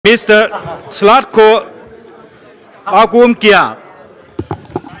Mr. Zlatko Agumgia,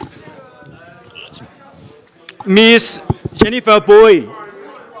 Miss Jennifer Boy.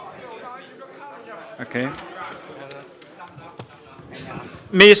 Okay.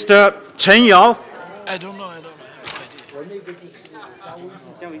 Mr. Chen Yao. I don't know.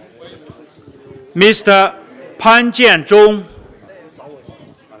 Mr. Pan Jianzhong.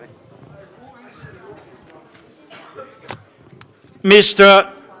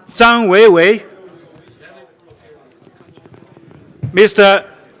 Mr. Zhang Weiwei. Mr.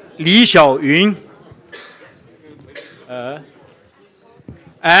 Li Xiaoyun.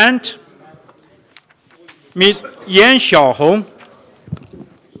 And Ms. Yan Xiaohong.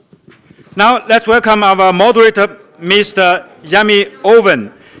 Now let's welcome our moderator, Mr. Jamie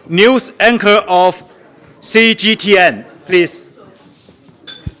Owen, news anchor of CGTN, please.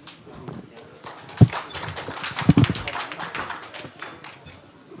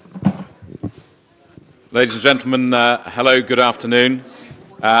 Ladies and gentlemen, hello, good afternoon,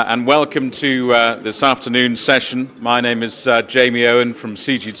 and welcome to this afternoon's session. My name is Jamie Owen from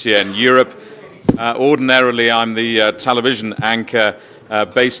CGTN Europe. Ordinarily, I'm the television anchor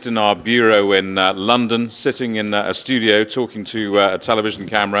based in our bureau in London, sitting in a studio talking to a television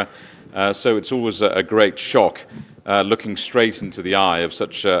camera, so it's always a great shock looking straight into the eye of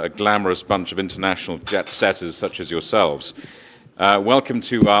such a glamorous bunch of international jet-setters such as yourselves. Welcome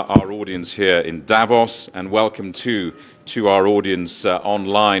to our audience here in Davos, and welcome to our audience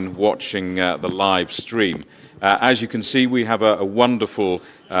online watching the live stream. As you can see, we have a wonderful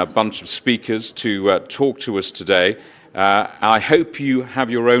bunch of speakers to talk to us today. I hope you have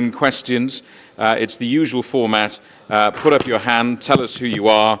your own questions. It's the usual format. Put up your hand, tell us who you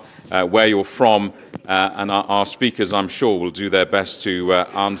are, where you're from, and our speakers, I'm sure, will do their best to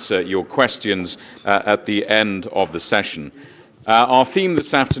answer your questions at the end of the session. Our theme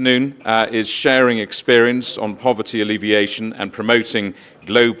this afternoon is sharing experience on poverty alleviation and promoting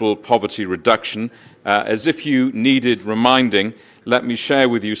global poverty reduction. As if you needed reminding, let me share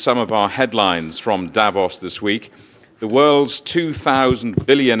with you some of our headlines from Davos this week. The world's 2,000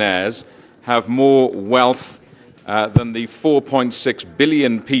 billionaires have more wealth than the 4.6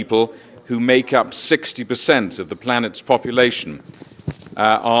 billion people who make up 60% of the planet's population.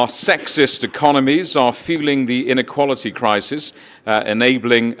 Our sexist economies are fueling the inequality crisis,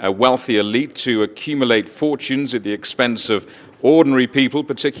 enabling a wealthy elite to accumulate fortunes at the expense of ordinary people,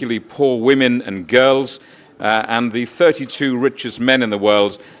 particularly poor women and girls, and the 32 richest men in the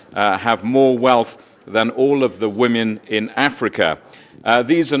world have more wealth than all of the women in Africa.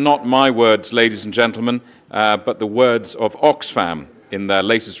 These are not my words, ladies and gentlemen, but the words of Oxfam in their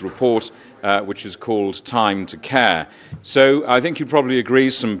latest report, which is called Time to Care. So I think you probably agree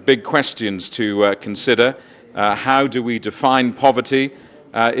some big questions to consider. How do we define poverty?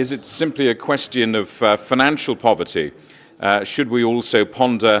 Is it simply a question of financial poverty? Should we also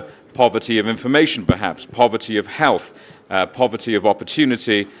ponder poverty of information, perhaps, poverty of health, poverty of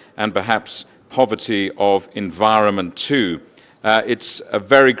opportunity, and perhaps poverty of environment too? It's a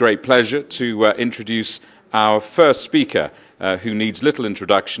very great pleasure to introduce our first speaker, who needs little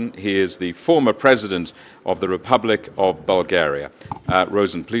introduction. He is the former president of the Republic of Bulgaria.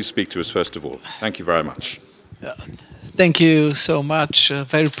 Rosen, please speak to us first of all. Thank you very much. Thank you so much.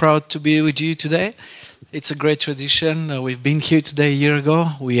 Very proud to be with you today. It's a great tradition. We've been here today a year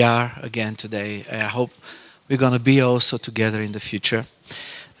ago. We are again today. I hope we're going to be also together in the future.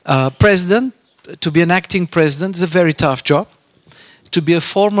 President, to be an acting president is a very tough job. To be a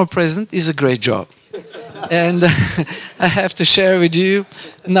former president is a great job. And I have to share with you,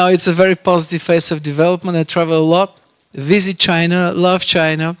 now it's a very positive phase of development. I travel a lot, visit China, love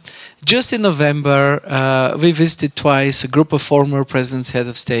China. Just in November, we visited twice a group of former presidents, heads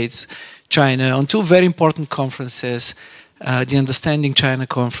of states, China, on two very important conferences, the Understanding China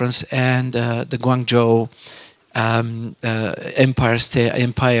Conference and the Guangzhou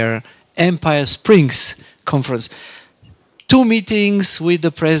Empire Springs Conference. Two meetings with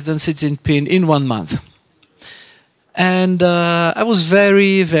the President Xi Jinping in 1 month. And I was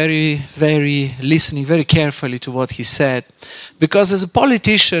very listening very carefully to what he said, because as a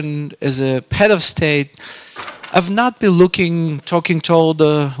politician, as a head of state, I've not been talking to all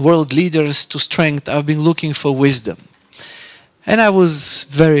the world leaders to strength. I've been looking for wisdom. And I was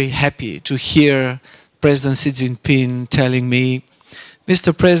very happy to hear President Xi Jinping telling me,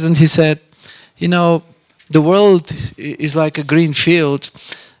 Mr. President, he said, you know, the world is like a green field,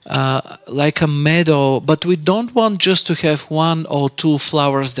 like a meadow, but we don't want just to have 1 or 2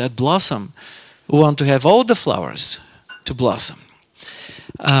 flowers that blossom. We want to have all the flowers to blossom.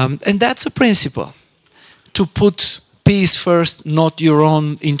 And that's a principle, to put peace first, not your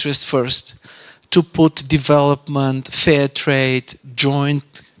own interest first, to put development, fair trade, joint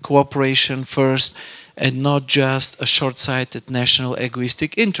cooperation first, and not just a short-sighted national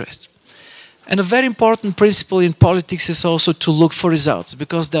egoistic interest. And a very important principle in politics is also to look for results,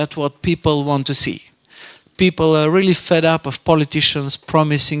 because that's what people want to see. People are really fed up of politicians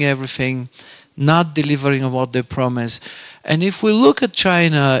promising everything, not delivering on what they promise. And if we look at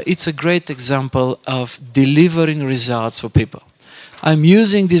China, it's a great example of delivering results for people. I'm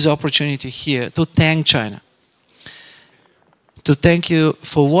using this opportunity here to thank China. To thank you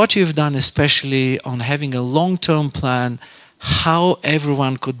for what you've done, especially on having a long-term plan, how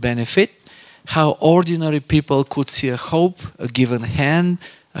everyone could benefit, how ordinary people could see a hope, a given hand,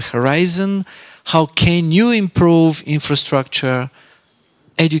 a horizon. How can you improve infrastructure,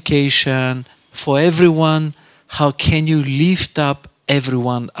 education for everyone? How can you lift up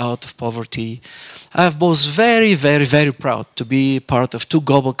everyone out of poverty? I was very, very, very proud to be part of 2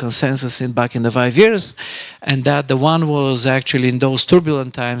 global consensus back in the 5 years, and that the one was actually in those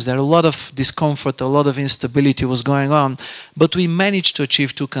turbulent times. There a lot of discomfort, a lot of instability was going on, but we managed to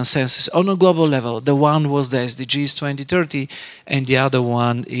achieve 2 consensus on a global level. The one was the SDGs 2030, and the other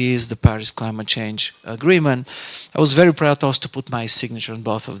one is the Paris Climate Change Agreement. I was very proud also to put my signature on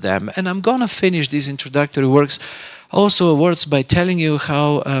both of them, and I'm going to finish these introductory words by telling you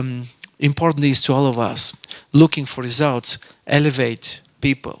how important it is to all of us, looking for results, elevate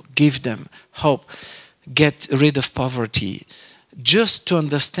people, give them hope, get rid of poverty, just to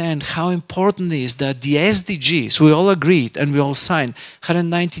understand how important it is that the SDGs, we all agreed and we all signed,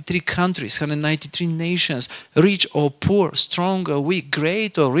 193 countries, 193 nations, rich or poor, strong or weak,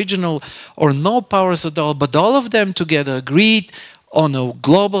 great or regional or no powers at all, but all of them together agreed on a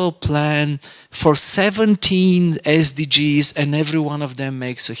global plan for 17 SDGs, and every one of them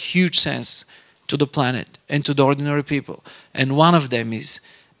makes a huge sense to the planet and to the ordinary people. And one of them is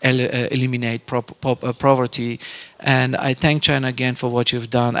eliminate poverty. And I thank China again for what you've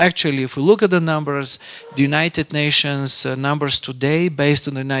done. Actually, if we look at the numbers, the United Nations numbers today, based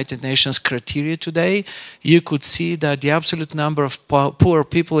on the United Nations criteria today, you could see that the absolute number of poor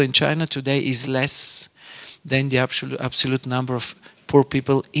people in China today is less than the absolute number of poor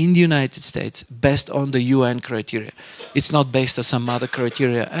people in the United States, based on the UN criteria. It's not based on some other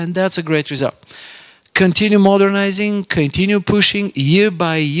criteria, and that's a great result. Continue modernizing, continue pushing, year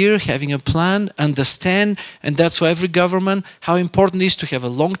by year, having a plan, understand, and that's for every government, how important it is to have a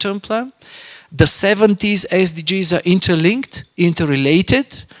long-term plan. The 70s SDGs are interlinked,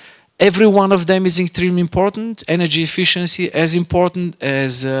 interrelated. Every one of them is extremely important. Energy efficiency as important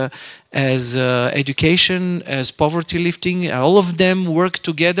as education, as poverty lifting. All of them work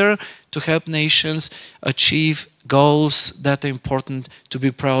together to help nations achieve goals that are important to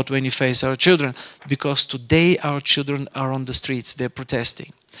be proud when you face our children. Because today our children are on the streets, they're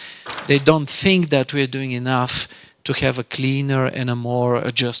protesting. They don't think that we're doing enough to have a cleaner and a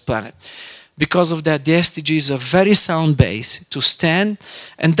more just planet. Because of that, the SDGs is a very sound base to stand,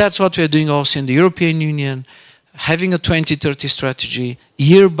 and that's what we're doing also in the European Union, having a 2030 strategy,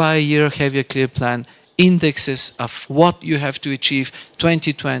 year by year have a clear plan, indexes of what you have to achieve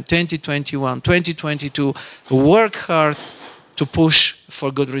 2020, 2021, 2022, work hard to push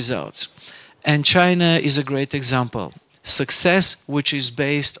for good results. And China is a great example. Success which is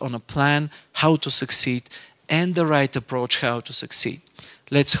based on a plan how to succeed and the right approach how to succeed.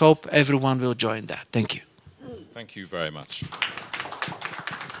 Let's hope everyone will join that. Thank you. Thank you very much.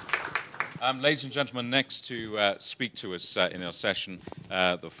 Ladies and gentlemen, next to speak to us in our session,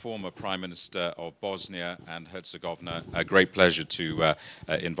 the former Prime Minister of Bosnia and Herzegovina. A great pleasure to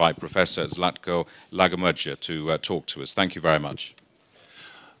invite Professor Zlatko Lagomrdžija to talk to us. Thank you very much.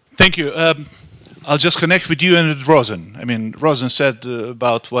 Thank you. I'll just connect with you and with Rosen. I mean, Rosen said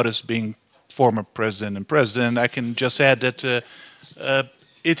about what is being former president and president. I can just add that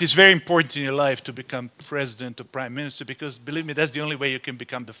it is very important in your life to become president or prime minister, because, believe me, that's the only way you can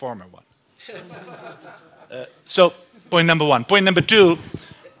become the former one. So, point number one. Point number two,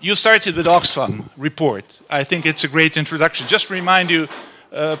 you started with Oxfam report. I think it's a great introduction. Just to remind you,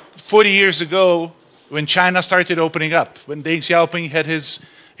 40 years ago, when China started opening up, when Deng Xiaoping had his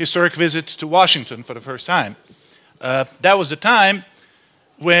historic visit to Washington for the first time, that was the time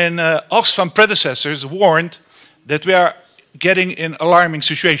when Oxfam predecessors warned that we are getting an alarming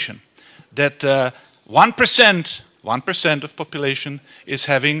situation, that 1% of population is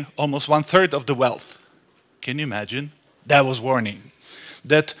having almost 1/3 of the wealth. Can you imagine? That was warning.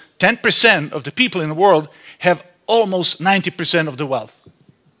 That 10% of the people in the world have almost 90% of the wealth.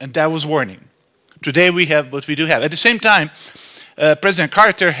 And that was warning. Today we have what we do have. At the same time, President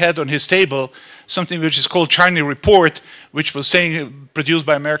Carter had on his table something which is called Charney Report, which was saying, produced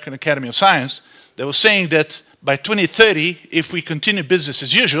by American Academy of Science, that was saying that by 2030, if we continue business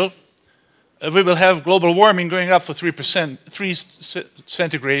as usual, we will have global warming going up for 3%, 3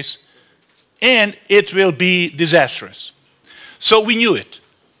 centigrades, and it will be disastrous. So we knew it.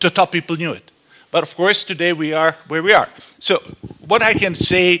 The top people knew it. But of course, today we are where we are. So what I can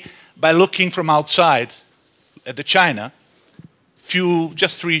say by looking from outside at the China,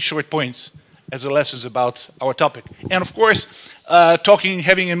 just 3 short points as a lessons about our topic. And of course,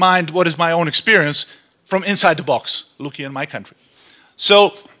 having in mind what is my own experience from inside the box, looking at my country.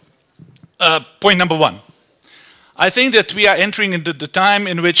 So, point number 1. I think that we are entering into the time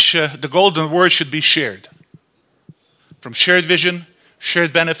in which the golden word should be shared. From shared vision,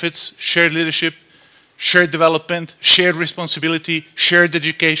 shared benefits, shared leadership, shared development, shared responsibility, shared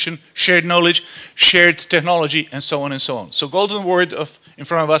education, shared knowledge, shared technology, and so on and so on. So golden word in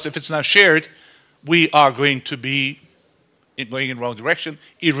front of us, if it's not shared, we are going to be going in the wrong direction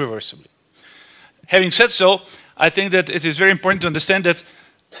irreversibly. Having said so, I think that it is very important to understand that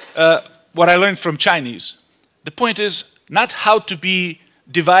what I learned from Chinese, the point is not how to be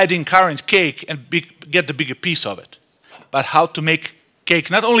dividing current cake and get the bigger piece of it, but how to make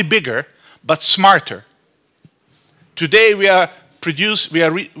cake not only bigger, but smarter. Today we are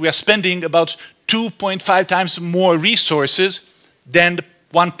spending about 2.5 times more resources than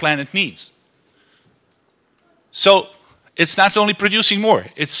one planet needs. So it's not only producing more,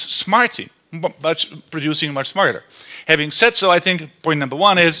 it's smarting, but producing much smarter. Having said so, I think point number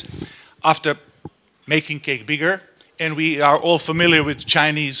 1 is, after making cake bigger, and we are all familiar with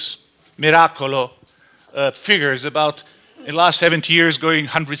Chinese miracolo figures about in the last 70 years going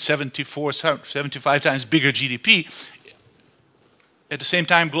 174, 75 times bigger GDP. At the same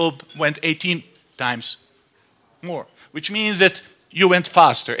time, globe went 18 times more, which means that you went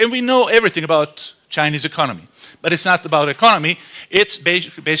faster. And we know everything about Chinese economy. But it's not about economy. It's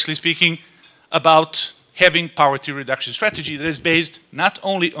basically speaking about having poverty reduction strategy that is based not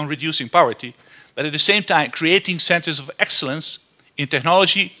only on reducing poverty, but at the same time creating centers of excellence in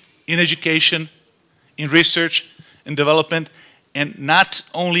technology, in education, in research and development, and not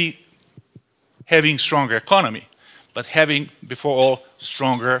only having stronger economy, but having, before all,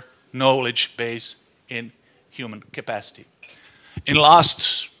 stronger knowledge base in human capacity. In the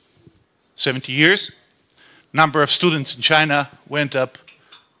last 70 years, number of students in China went up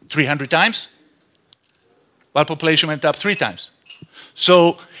 300 times, while population went up 3 times.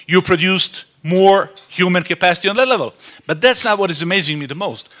 So you produced more human capacity on that level. But that's not what is amazing me the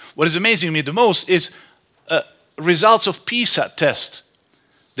most. What is amazing me the most is results of PISA test.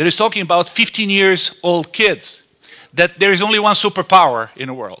 That is talking about 15 years old kids, that there is only one superpower in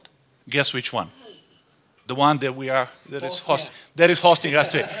the world. Guess which one? The one that is hosting us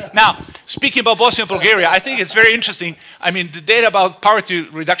today. Now, speaking about Bosnia and Bulgaria, I think it's very interesting. I mean, the data about poverty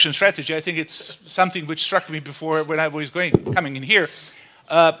reduction strategy, I think it's something which struck me before when I was coming in here.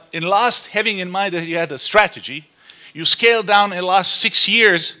 Having in mind that you had a strategy, you scaled down in the last 6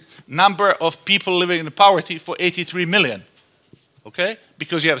 years number of people living in poverty for 83 million. Okay?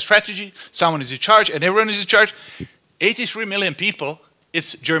 Because you have a strategy, someone is in charge, and everyone is in charge. 83 million people,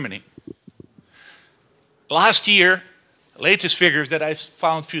 it's Germany. Last year, latest figures that I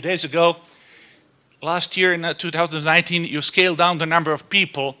found a few days ago, last year in 2019, you scaled down the number of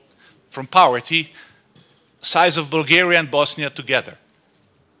people from poverty, size of Bulgaria and Bosnia together.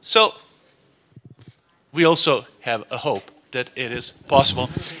 So we also have a hope that it is possible.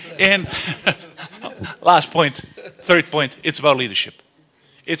 And last point, third point, it's about leadership.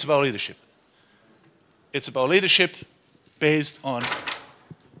 It's about leadership. It's about leadership based on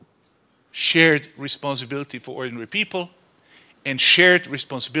shared responsibility for ordinary people and shared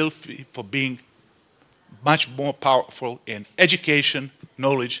responsibility for being much more powerful in education,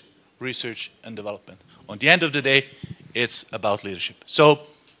 knowledge, research, and development. On the end of the day, it's about leadership. So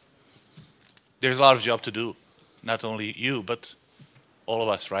there's a lot of job to do, not only you, but all of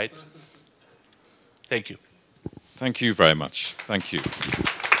us, right? Thank you. Thank you very much. Thank you.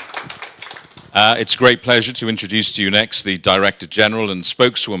 It's a great pleasure to introduce to you next the Director General and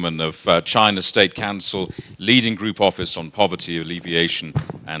Spokeswoman of China State Council, Leading Group Office on Poverty Alleviation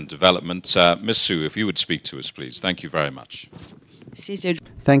and Development. Ms. Su, if you would speak to us, please. Thank you very much.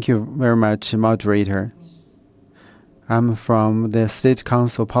 Thank you very much, moderator. I'm from the State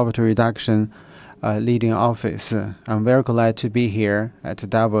Council Poverty Reduction Leading Office. I'm very glad to be here at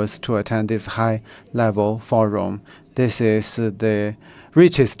Davos to attend this high-level forum. This is the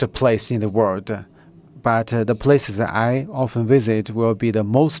richest place in the world, but the places that I often visit will be the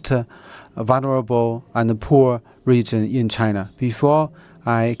most vulnerable and poor region in China. Before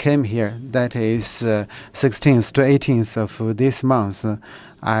I came here, that is 16th to 18th of this month,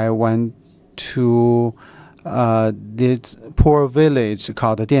 I went to this poor village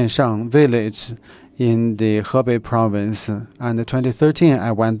called Dianshang village in the Hebei province. And in 2013,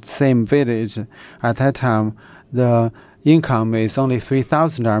 I went same village. At that time, the income is only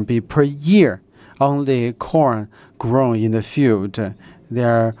 3,000 RMB per year. Only corn grown in the field.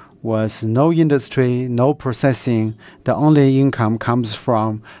 There was no industry, no processing. The only income comes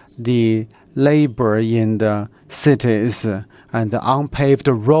from the labor in the cities and the unpaved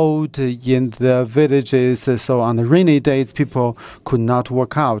road in the villages. So on the rainy days, people could not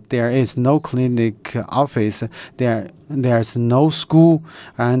work out. There is no clinic office. There's no school,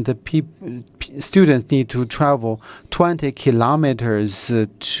 and the students need to travel 20 kilometers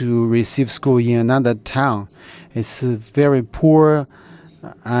to receive school in another town. It's very poor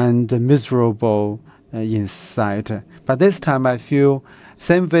and miserable inside. But this time I feel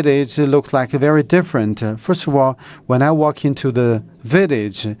same village looks like very different. First of all, when I walk into the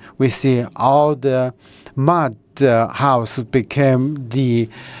village, we see all the mud house became the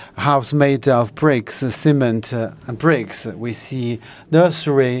house made of bricks, cement and bricks. We see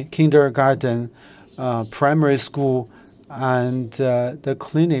nursery, kindergarten, primary school, and the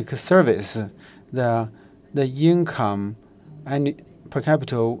clinic service. The income and per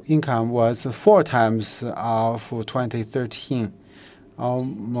capita income was 4 times of 2013.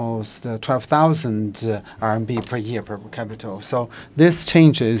 Almost 12,000 RMB per year per capita. So this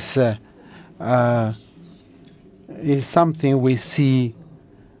changes is something we see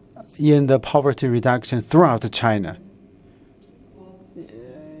in the poverty reduction throughout China.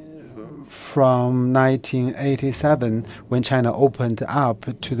 From 1987, when China opened up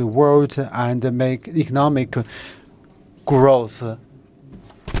to the world and make economic growth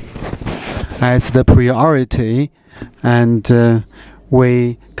as the priority, and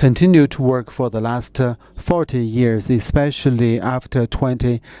we continue to work for the last 40 years, especially after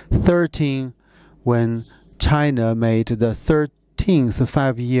 2013, when China made the 13th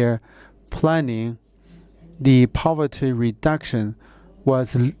five-year planning. The poverty reduction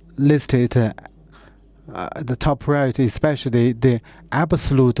was listed the top priority, especially the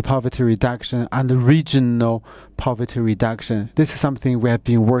absolute poverty reduction and the regional poverty reduction. This is something we have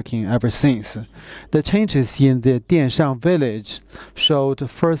been working ever since. The changes in the Dianshang village showed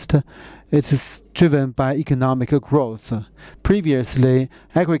first it is driven by economic growth. Previously,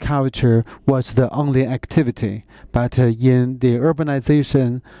 agriculture was the only activity, but in the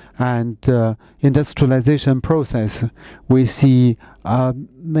urbanization and industrialization process, we see a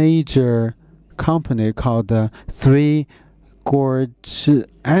major company called Three Gorge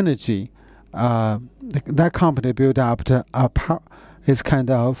Energy. That company built up its kind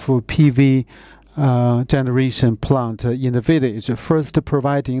of PV generation plant in the village, first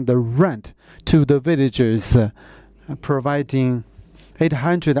providing the rent to the villagers, providing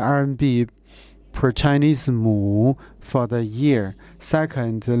 800 RMB per Chinese mu for the year.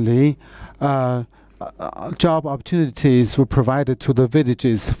 Secondly, job opportunities were provided to the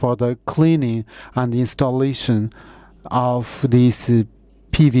villages for the cleaning and installation of this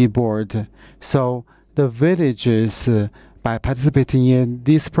PV board. So the villagers, by participating in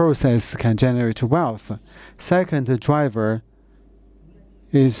this process, can generate wealth. Second driver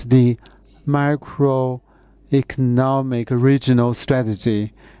is the macroeconomic regional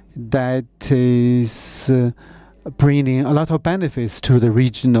strategy that is bringing a lot of benefits to the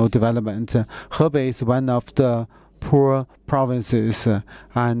regional development. Hebei is one of the poor provinces,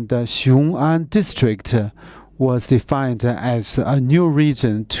 and Xiong'an district was defined as a new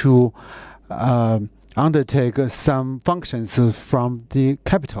region to undertake some functions from the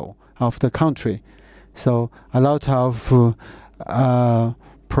capital of the country. So a lot of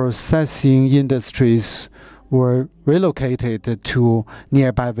processing industries were relocated to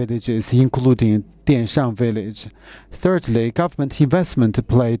nearby villages, including Dianshang village. Thirdly, government investment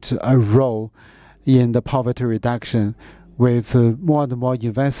played a role in the poverty reduction, with more and more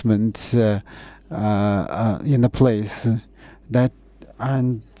investment in the place. That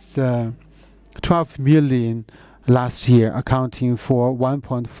and 12 million last year, accounting for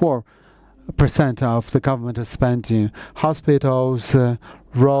 1.4% of the government spending. Hospitals,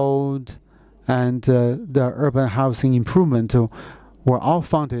 road, and the urban housing improvement were all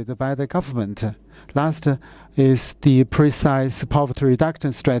funded by the government. Last is the precise poverty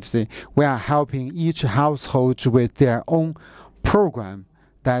reduction strategy. We are helping each household with their own program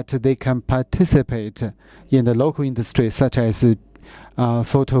that they can participate in the local industry, such as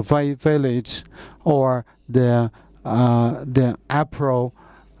photo village or the apple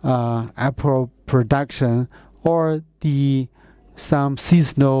production or the some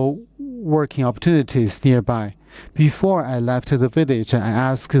seasonal working opportunities nearby. Before I left the village, I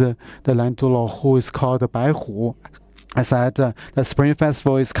asked the landlord, who is called Bai Hu. I said, the Spring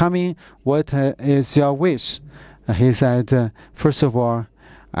Festival is coming. What is your wish? He said, first of all,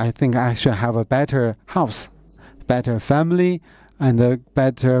 I think I should have a better house, better family, and a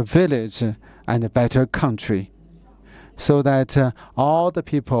better village, and a better country, so that all the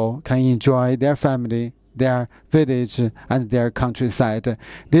people can enjoy their family, their village, and their countryside.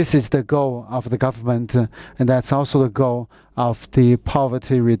 This is the goal of the government, and that's also the goal of the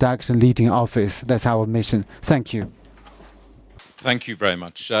Poverty Reduction Leading Office. That's our mission. Thank you. Thank you very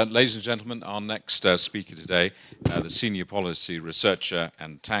much. Ladies and gentlemen, our next speaker today, the Senior Policy Researcher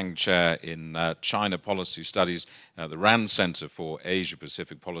and Tang Chair in China Policy Studies, the Rand Center for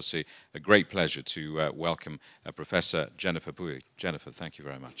Asia-Pacific Policy. A great pleasure to welcome Professor Jennifer Bui. Jennifer, thank you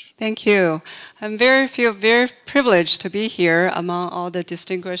very much. Thank you. I feel very privileged to be here among all the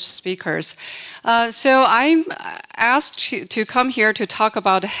distinguished speakers. So I'm asked to come here to talk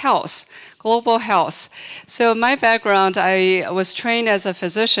about health. Global health. So my background, I was trained as a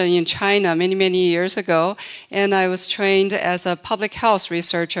physician in China many years ago, and I was trained as a public health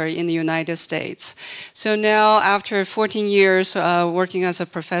researcher in the United States. So now, after 14 years working as a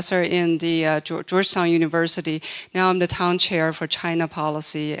professor in the Georgetown University, now I'm the town chair for China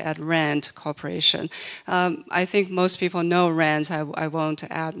policy at RAND Corporation. I think most people know RAND. I won't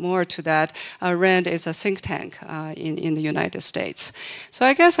add more to that. RAND is a think tank in the United States. So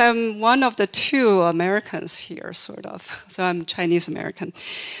I guess I'm one of the two Americans here, sort of. So I'm Chinese American.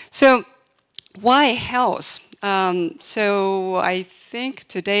 So why health? So I think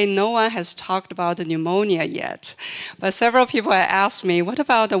today no one has talked about the pneumonia yet, but several people have asked me, what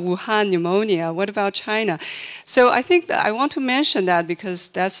about the Wuhan pneumonia? What about China? So I think that I want to mention that because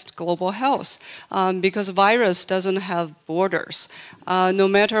that's global health, because virus doesn't have borders. No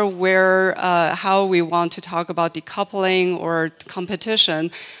matter where, how we want to talk about decoupling or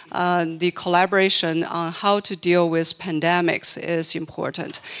competition, the collaboration on how to deal with pandemics is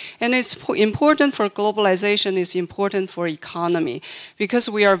important. And it's important for globalization, it's important for economy, because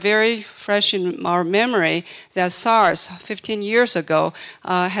we are very fresh in our memory that SARS 15 years ago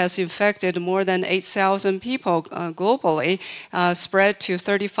has infected more than 8,000 people globally, spread to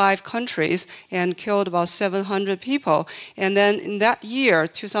 35 countries, and killed about 700 people. And then in that year,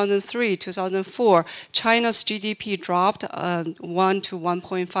 2003, 2004, China's GDP dropped 1 to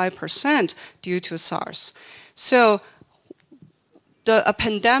 1.5% due to SARS. So a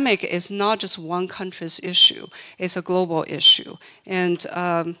pandemic is not just one country's issue, it's a global issue. And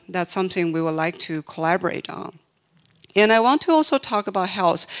that's something we would like to collaborate on. And I want to also talk about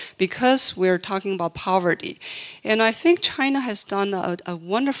health because we're talking about poverty. And I think China has done a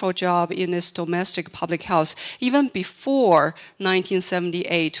wonderful job in its domestic public health, even before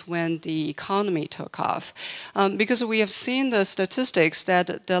 1978 when the economy took off. Because we have seen the statistics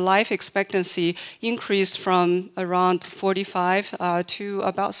that the life expectancy increased from around 45 to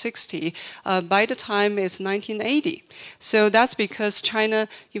about 60 by the time it's 1980. So that's because China,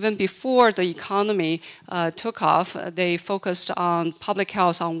 even before the economy took off, they focused on public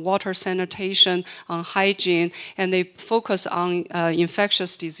health, on water sanitation, on hygiene, and they focused on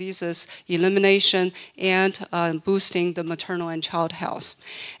infectious diseases elimination and boosting the maternal and child health.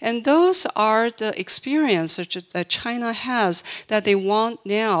 And those are the experiences that China has that they want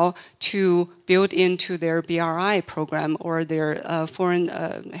now to build into their BRI program or their Foreign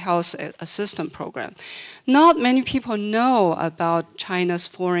Health Assistance program. Not many people know about China's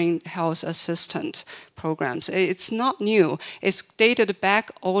Foreign Health Assistance programs. It's not new. It's dated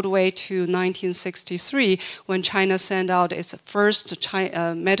back all the way to 1963 when China sent out its first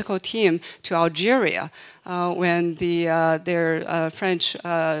medical team to Algeria when their French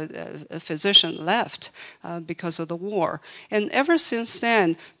physician left because of the war. And ever since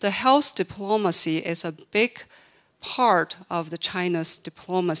then, the health diplomacy is a big part of the China's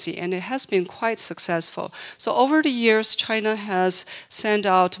diplomacy, and it has been quite successful. So over the years, China has sent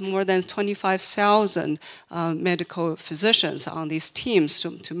out more than 25,000 medical physicians on these teams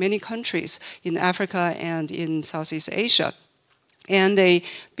to many countries in Africa and in Southeast Asia. And they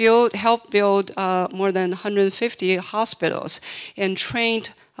helped build more than 150 hospitals and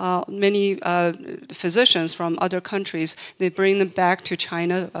trained many physicians from other countries. They bring them back to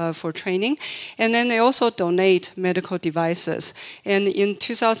China for training. And then they also donate medical devices. And in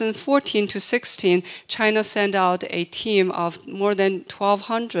 2014 to 16, China sent out a team of more than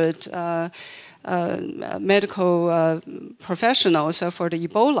 1,200 medical professionals for the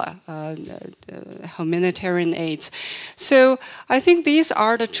Ebola humanitarian aids. So I think these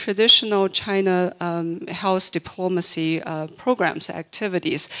are the traditional China health diplomacy programs,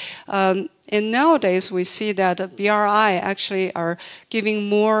 activities. And nowadays we see that BRI actually are giving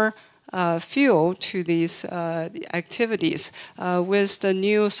more fuel to these activities with the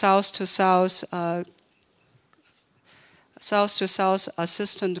new South-to-South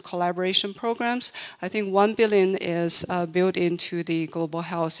assistant collaboration programs. I think 1 billion is built into the global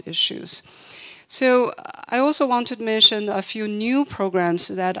health issues. So I also want to mention a few new programs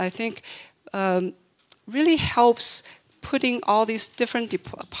that I think really helps putting all these different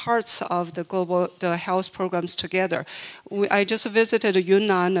parts of the health programs together. I just visited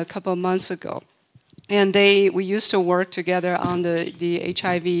Yunnan a couple of months ago. And we used to work together on the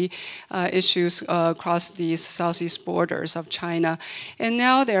HIV issues across the southeast borders of China. And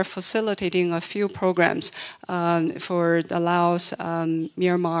now they're facilitating a few programs for Laos,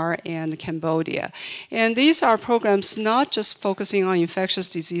 Myanmar, and Cambodia. And these are programs not just focusing on infectious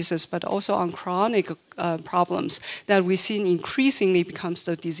diseases, but also on chronic problems that we see increasingly becomes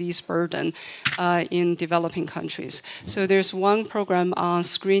the disease burden in developing countries. So there's one program on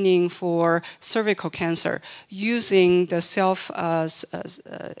screening for cervical cancer using the self-exam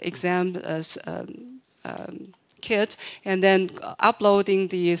kit and then uploading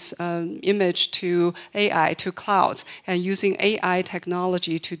this image to AI, to clouds, and using AI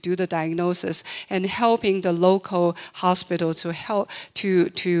technology to do the diagnosis and helping the local hospital to help to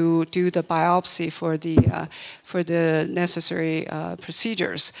do the biopsy for the necessary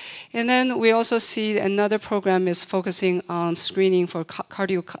procedures. And then we also see another program is focusing on screening for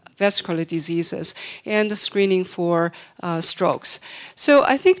cardiovascular diseases and screening for strokes. So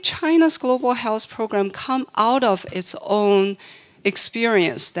I think China's global health program come out of its own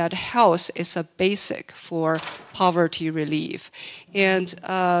experience that health is a basic for poverty relief. And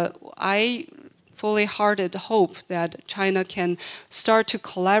I fully-hearted hope that China can start to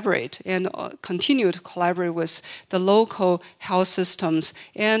collaborate and continue to collaborate with the local health systems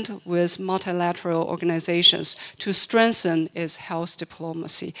and with multilateral organizations to strengthen its health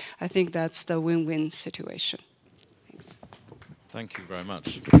diplomacy. I think that's the win-win situation. Thanks. Thank you very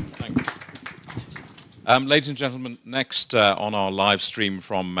much. Thank you. Ladies and gentlemen, next on our live stream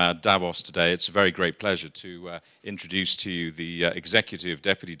from Davos today, it's a very great pleasure to introduce to you the Executive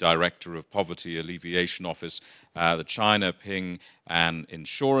Deputy Director of Poverty Alleviation Office, the China Ping An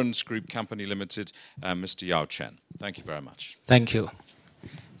Insurance Group Company Limited, Mr. Yao Chen. Thank you very much. Thank you.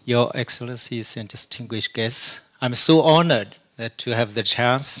 Your Excellencies and distinguished guests, I'm so honored to have the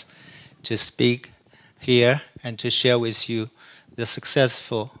chance to speak here and to share with you the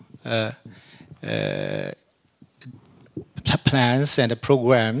successful plans and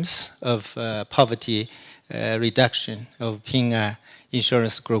programs of poverty reduction of Ping An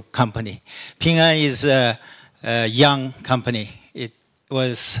Insurance Group Company. Ping An is a young company. It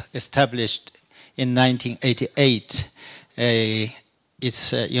was established in 1988.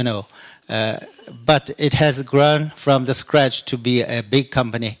 But it has grown from the scratch to be a big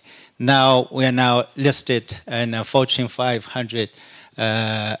company. Now we are now listed in a Fortune 500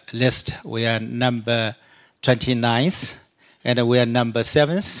 list. We are number 29th, and we are number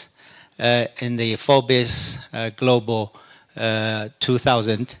 7th in the Forbes Global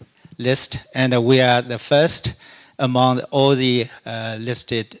 2000 list, and we are the first among all the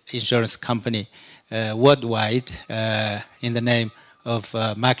listed insurance company worldwide in the name of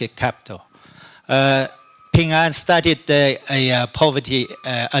market capital. Ping An started a poverty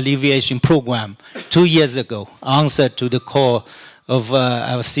alleviation program 2 years ago, answer to the call of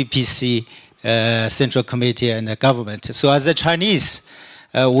our CPC Central Committee and the government. So as a Chinese,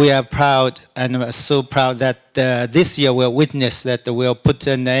 we are proud and so proud that this year we'll witness that we'll put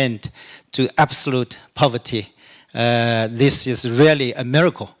an end to absolute poverty. This is really a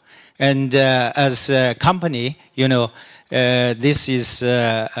miracle. And as a company, this is,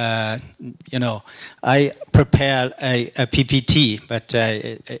 I prepare a PPT, but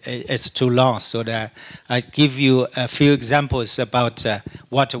it's too long, so that I give you a few examples about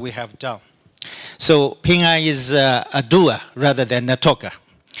what we have done. So Ping An is a doer rather than a talker.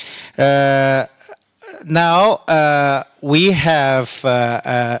 Now we have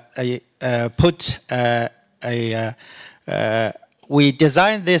we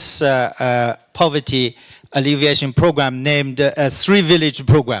designed this poverty alleviation program named a 3-village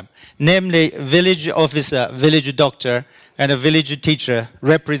program, namely village officer, village doctor, and a village teacher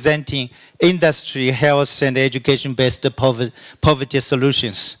representing industry, health, and education-based poverty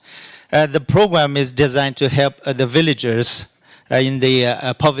solutions. The program is designed to help the villagers in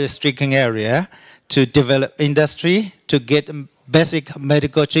the poverty-stricken area to develop industry, to get basic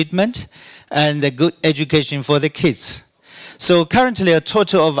medical treatment, and a good education for the kids. So currently, a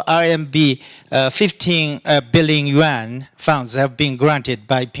total of RMB 15 billion yuan funds have been granted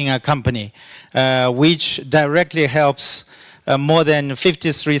by Ping An Company, which directly helps more than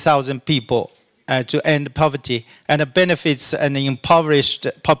 53,000 people to end poverty and benefits an impoverished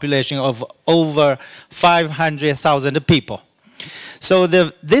population of over 500,000 people. So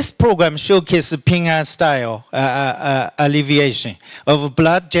this program showcases Ping An style alleviation of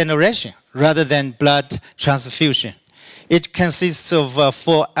blood generation rather than blood transfusion. It consists of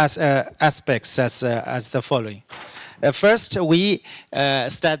four aspects as the following. First, we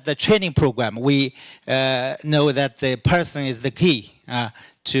start the training program. We know that the person is the key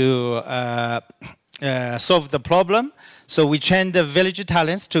to solve the problem. So we train the village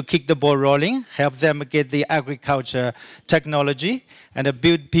talents to kick the ball rolling, help them get the agriculture technology, and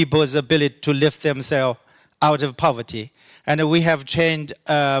build people's ability to lift themselves out of poverty. And we have trained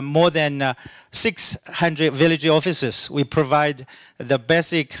more than 600 village officers. We provide the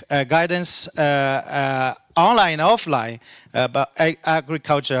basic guidance, online, offline, about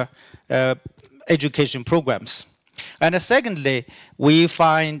agriculture education programs. And secondly, we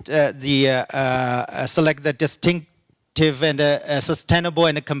find select the distinctive and sustainable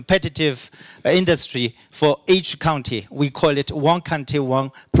and competitive industry for each county. We call it one county,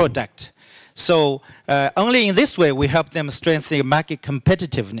 one product. So only in this way we help them strengthen market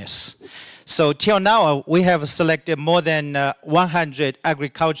competitiveness. So till now we have selected more than 100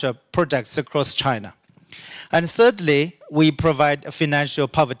 agriculture products across China. And thirdly, we provide financial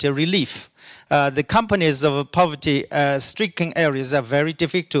poverty relief. The companies of poverty-stricken areas are very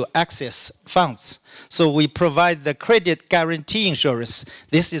difficult to access funds. So we provide the credit guarantee insurance.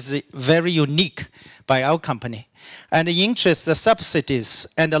 This is very unique by our company. And the interest subsidies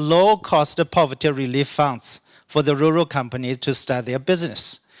and the low-cost poverty relief funds for the rural companies to start their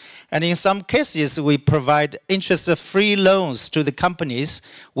business. And in some cases, we provide interest-free loans to the companies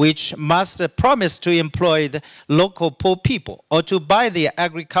which must promise to employ the local poor people or to buy the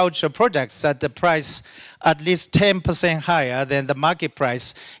agriculture products at the price at least 10% higher than the market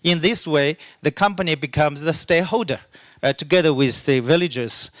price. In this way, the company becomes the stakeholder together with the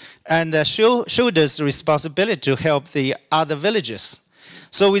villagers and shoulders the responsibility to help the other villages.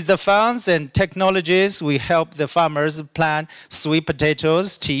 So with the funds and technologies, we help the farmers plant sweet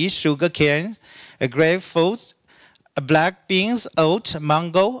potatoes, tea, sugar cane, grapefruit, black beans, oat,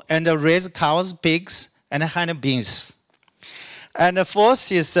 mango, and raise cows, pigs, and honey beans. And the fourth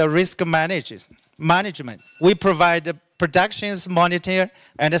is risk management. We provide productions monitor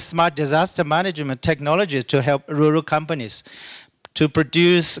and smart disaster management technology to help rural companies to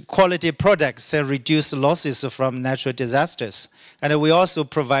produce quality products and reduce losses from natural disasters. And we also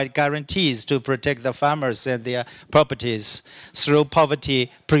provide guarantees to protect the farmers and their properties through poverty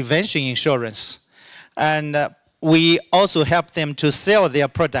prevention insurance. And we also help them to sell their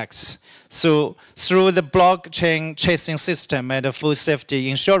products through the blockchain tracing system and food safety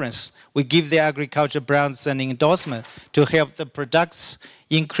insurance. We give the agriculture brands an endorsement to help the products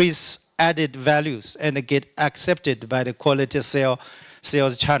increase added values and get accepted by the quality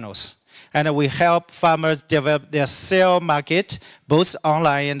sales channels. And we help farmers develop their sale market, both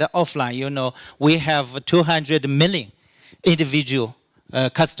online and offline. You know, we have 200 million individual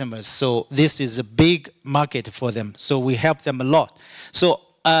customers. So this is a big market for them. So we help them a lot. So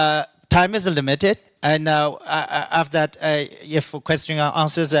time is limited. And after that, if question or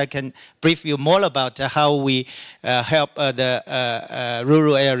answers, I can brief you more about how we help the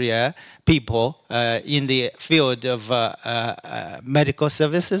rural area people in the field of medical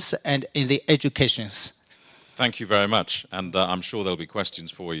services and in the educations. Thank you very much, and I'm sure there'll be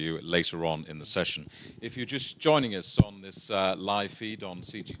questions for you later on in the session. If you're just joining us on this live feed on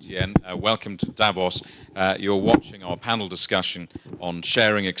CGTN, welcome to Davos. You're watching our panel discussion on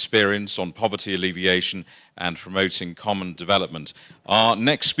sharing experience on poverty alleviation and promoting common development. Our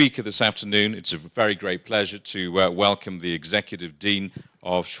next speaker this afternoon, it's a very great pleasure to welcome the Executive Dean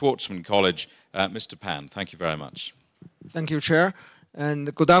of Schwarzman College, Mr. Pan. Thank you very much. Thank you, Chair,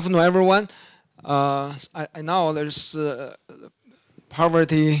 and good afternoon, everyone. I know there's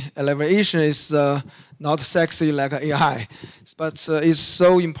poverty alleviation is not sexy like AI, but it's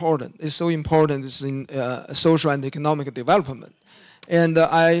so important. It's so important. It's in social and economic development. And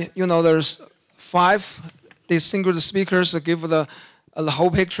there's 5 distinguished speakers that give the whole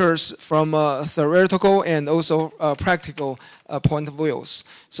pictures from theoretical and also practical point of views.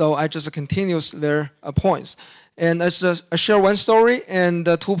 So I just continue their points. And I share one story and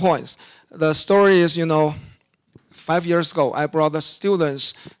 2 points. The story is, 5 years ago, I brought the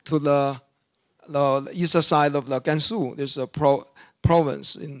students to the east side of the Gansu. There's a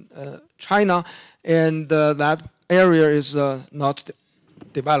province in China, and that area is not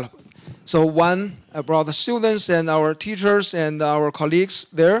developed. So when I brought the students and our teachers and our colleagues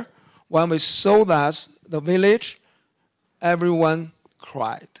there, when we saw that the village, everyone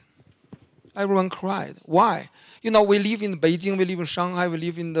cried. Everyone cried. Why? You know, we live in Beijing, we live in Shanghai, we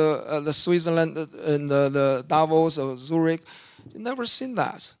live in the Switzerland, in the Davos or Zurich. We've never seen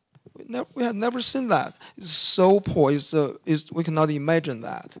that. We have never seen that. It's so poor. We cannot imagine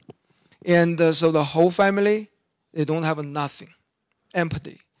that. And so the whole family, they don't have nothing,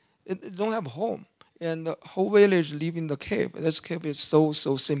 empty. They don't have home. And the whole village live in the cave. This cave is so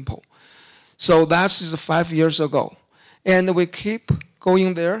simple. So that's 5 years ago. And we keep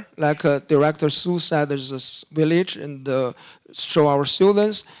going there, like Director Su said, there's this village and show our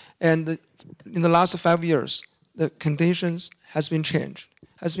students. And in the last 5 years, the conditions has been changed.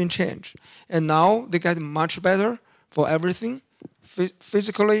 And now they get much better for everything,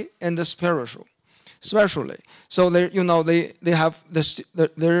 physically and spiritually. So they have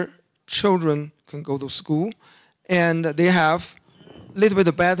their children can go to school, and they have a little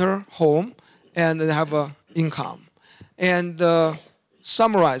bit better home, and they have an income. And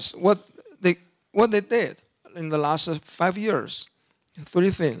summarize what they did in the last 5 years. 3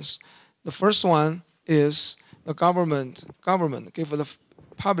 things. The first one is the government give the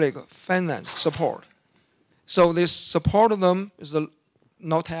public finance support. So they support them is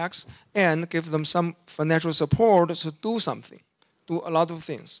no tax and give them some financial support to do something, do a lot of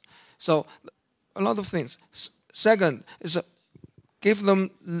things. So a lot of things. Second is give them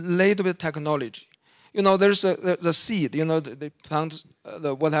little bit technology. You know, there's the seed. You know, they plant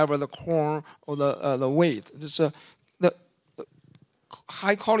the corn or the wheat. There's the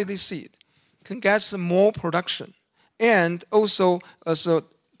high quality seed can get some more production, and also as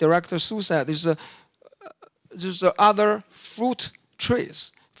Director Su said, there's other fruit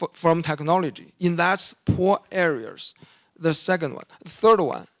trees from technology in that poor areas. The second one, the third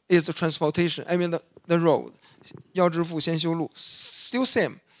one is the transportation. I mean the road, 要支付先修路, still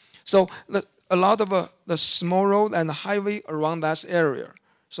same. So a lot of the small road and highway around that area.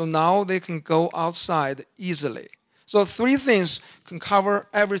 So now they can go outside easily. So 3 things can cover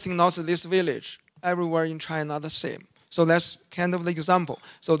everything, not this village. Everywhere in China the same. So that's kind of the example.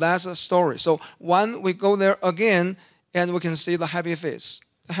 So that's a story. So when we go there again, and we can see the happy face.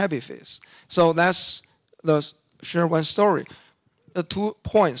 So that's the share one story. The 2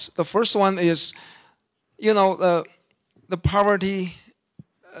 points. The first one is, you know, the poverty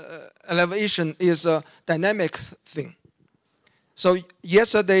elevation is a dynamic thing. So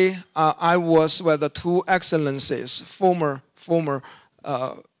yesterday I was with the 2 excellencies, former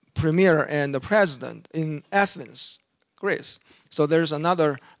premier and the president in Athens, Greece. So there was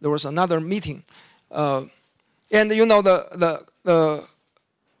another meeting, and you know the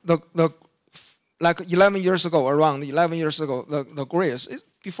like 11 years ago, around 11 years ago, the Greece.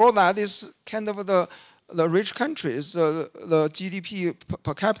 Before that is kind of the rich countries. The GDP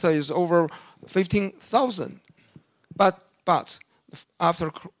per capita is over 15,000, but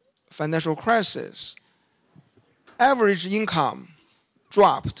after financial crisis, average income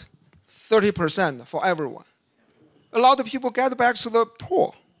dropped 30% for everyone. A lot of people get back to the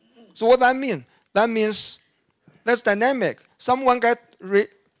poor. So what that mean? That means that's dynamic. Someone get rid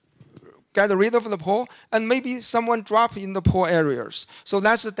of the poor, and maybe someone drop in the poor areas. So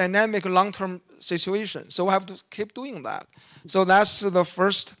that's a dynamic long-term situation. So we have to keep doing that. So that's the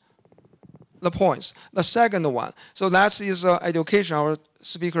first, the points. The second one, so that is education. Our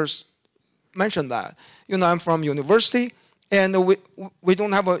speakers mentioned that. You know, I'm from university, and we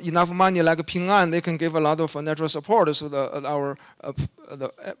don't have enough money like Ping An. They can give a lot of financial support to our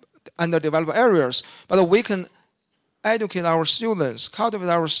underdeveloped areas, but we can educate our students, cultivate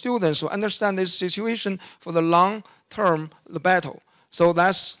our students to understand this situation for the long term, the battle. So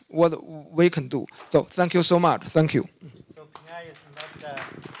that's what we can do. So thank you so much. Thank you. So Ping An is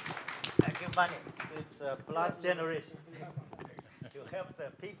not give money. So it's blood generation to help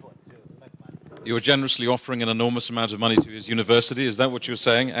the people to make money. You're generously offering an enormous amount of money to his university. Is that what you're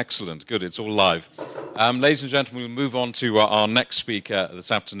saying? Excellent. Good. It's all live. Ladies and gentlemen, we'll move on to our next speaker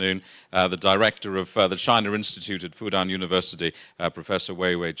this afternoon, the director of the China Institute at Fudan University, Professor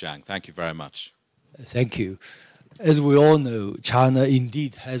Weiwei Jiang. Thank you very much. Thank you. As we all know, China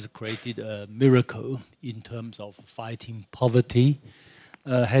indeed has created a miracle in terms of fighting poverty.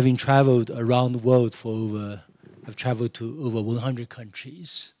 Having traveled around the world I've traveled to over 100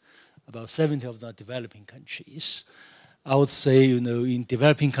 countries. About 70 of them are developing countries. I would say, you know, in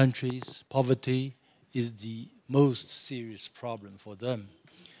developing countries, poverty is the most serious problem for them.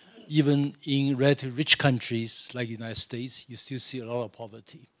 Even in relatively rich countries like the United States, you still see a lot of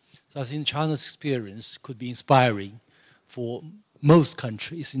poverty. So I think China's experience could be inspiring for most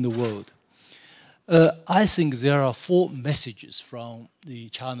countries in the world. I think there are 4 messages from the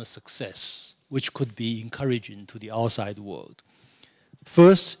China's success which could be encouraging to the outside world.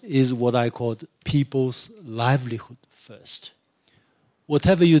 First is what I call people's livelihood first.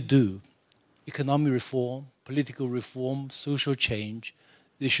 Whatever you do, economic reform, political reform, social change,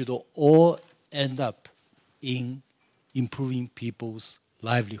 they should all end up in improving people's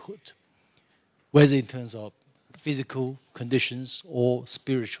livelihood, whether in terms of physical conditions or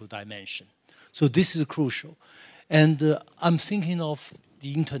spiritual dimension. So this is crucial. And I'm thinking of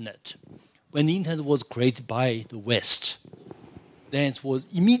the internet. When the internet was created by the West, then it was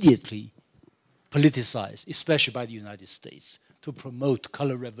immediately politicized, especially by the United States, to promote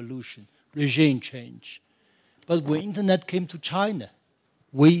color revolution, regime change. But when internet came to China,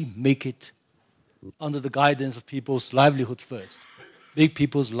 we make it under the guidance of people's livelihood first. Make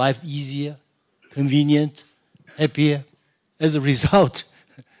people's life easier, convenient, happier. As a result,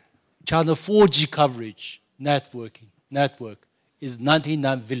 China 4G coverage network is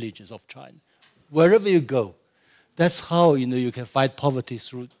 99 villages of China. Wherever you go, that's how you can fight poverty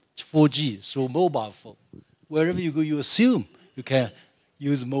through 4G, through mobile phone. Wherever you go, you assume you can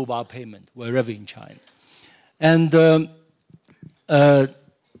use mobile payment wherever in China. And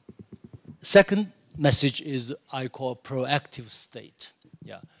second message is I call proactive state.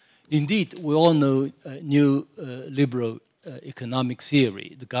 Yeah, indeed, we all know new liberal economic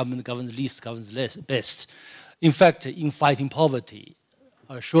theory. The government governs least, governs best. In fact, in fighting poverty,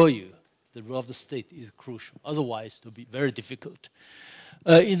 I assure you, the role of the state is crucial. Otherwise, it will be very difficult.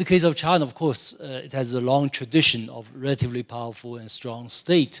 In the case of China, of course, it has a long tradition of relatively powerful and strong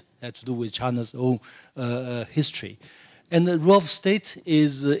state. That has to do with China's own history. And the role of state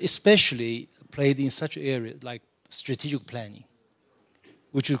is especially played in such areas like strategic planning,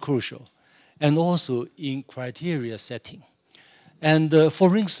 which is crucial, and also in criteria setting. And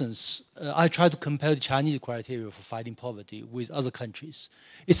for instance, I try to compare the Chinese criteria for fighting poverty with other countries.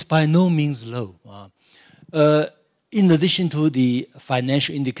 It's by no means low. In addition to the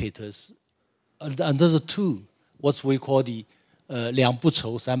financial indicators, another 2, what we call the 两不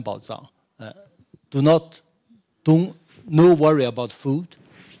愁三保障. No worry about food,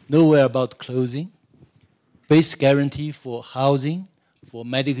 no worry about clothing, basic guarantee for housing, for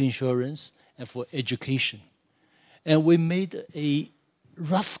medical insurance, and for education. And we made a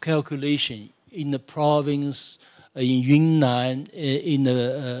rough calculation in the province, in Yunnan, in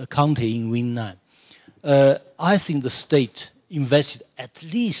the county in Yunnan. I think the state invested at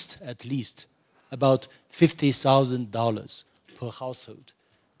least about $50,000 per household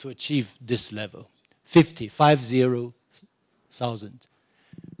to achieve this level. 50,000.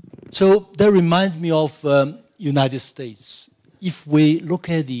 So that reminds me of United States. If we look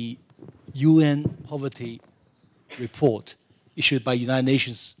at the UN poverty report issued by United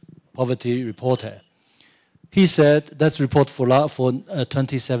Nations Poverty Reporter, he said, that's a report for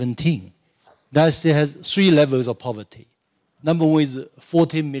 2017, that still has 3 levels of poverty. Number 1 is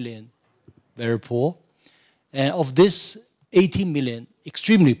 14 million very poor, and of this, 18 million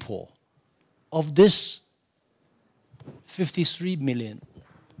extremely poor. Of this, 5.3 million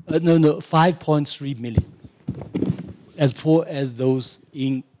as poor as those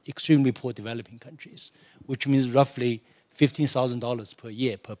in extremely poor developing countries, which means roughly $15,000 per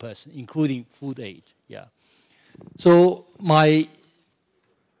year per person, including food aid. Yeah. So my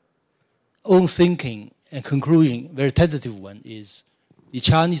own thinking and conclusion, very tentative one, is the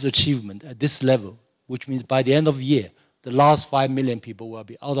Chinese achievement at this level, which means by the end of the year, the last 5 million people will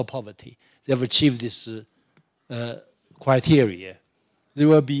be out of poverty. They have achieved this criteria. They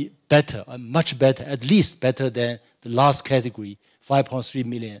will be better, much better, at least better than the last category, 5.3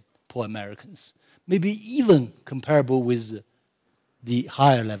 million poor Americans. Maybe even comparable with the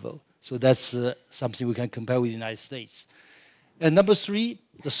higher level. So that's something we can compare with the United States. And number 3,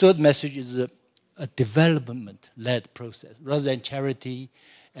 the third message is a development-led process rather than charity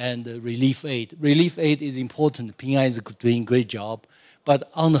and relief aid. Relief aid is important. Ping An is doing a great job.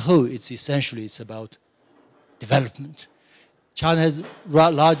 But on the whole, it's about development. China has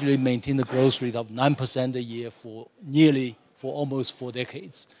largely maintained a growth rate of 9% a year for almost 4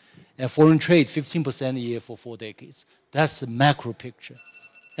 decades. And foreign trade, 15% a year for 4 decades. That's the macro picture.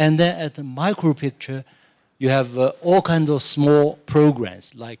 And then at the micro picture, you have all kinds of small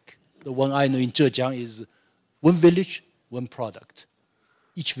programs, like the one I know in Zhejiang is one village, one product.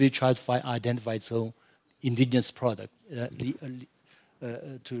 Each village tries to identify its own indigenous product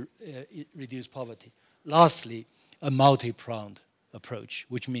to reduce poverty. lastly, a multi-pronged approach,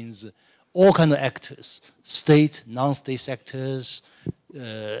 which means all kinds of actors, state, non-state sectors,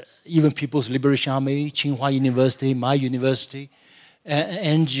 even People's Liberation Army, Tsinghua University, my university,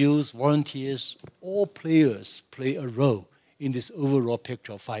 NGOs, volunteers, all players play a role in this overall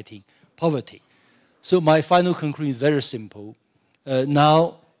picture of fighting poverty. So my final conclusion is very simple.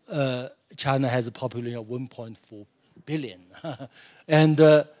 Now, China has a population of 1.4 billion,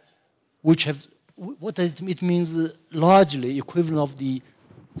 and which have, what does it means? Largely equivalent of the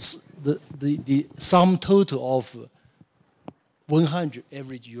sum total of 100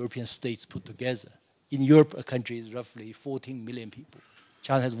 average European states put together. In Europe, a country is roughly 14 million people.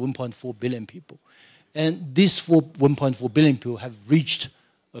 China has 1.4 billion people. And these 1.4 billion people have reached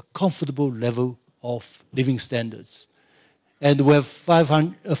a comfortable level of living standards. And we have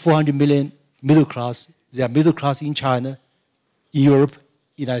 400 million middle class. They are middle class in China, in Europe,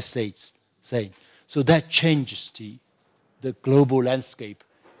 United States, same. So that changes the global landscape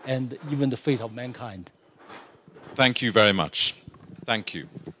and even the fate of mankind. Thank you very much. Thank you.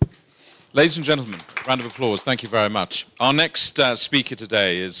 Ladies and gentlemen, round of applause. Thank you very much. Our next speaker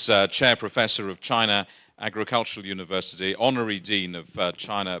today is Chair Professor of China Agricultural University, Honorary Dean of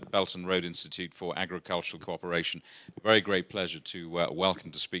China Belt and Road Institute for Agricultural Cooperation. A very great pleasure to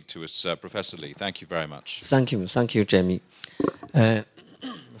welcome to speak to us Professor Li. Thank you very much. Thank you, Jamie.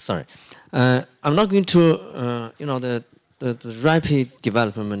 Sorry, I'm not going to, the rapid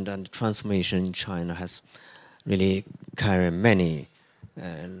development and transformation in China has really carried many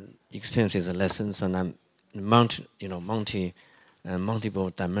experiences and lessons, and multiple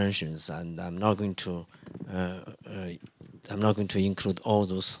dimensions, and I'm not going to include all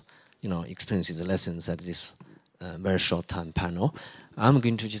those experiences and lessons at this very short time panel. I'm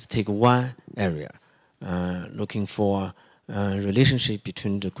going to just take one area, looking for relationship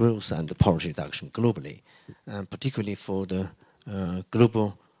between the growth and the poverty reduction globally, particularly for the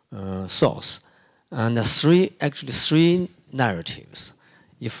global south. And three narratives.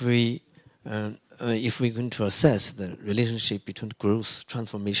 If we're going to assess the relationship between growth,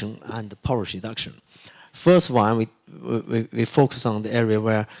 transformation, and poverty reduction, first one we focus on the area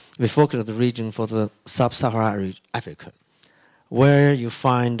where we focus on the region for the sub-Saharan Africa, where you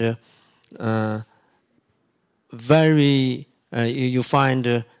find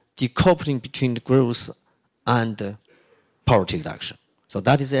decoupling between the growth and poverty reduction. So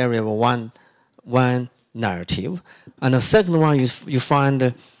that is the area of one narrative. And the second one you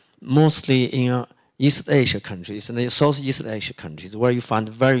find mostly in East Asia countries and the Southeast Asia countries, where you find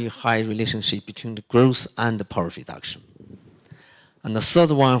very high relationship between the growth and the poverty reduction. And the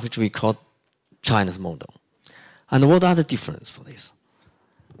third one, which we call China's model. And what are the differences for this?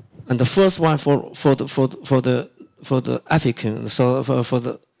 And the first one for the African, so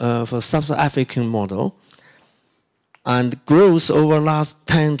for sub-African model, and growth over the last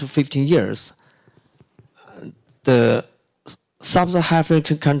 10 to 15 years, the sub-Saharan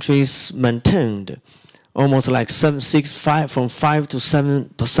countries maintained almost like from 5 to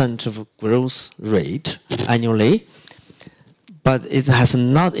 7% of growth rate annually, but it has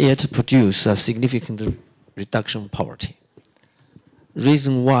not yet produced a significant reduction of poverty.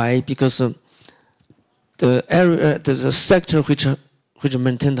 Reason why? Because the sector which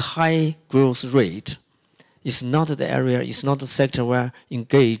maintained high growth rate is not the sector where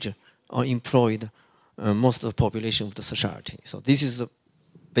engaged or employed most of the population of the society. So this is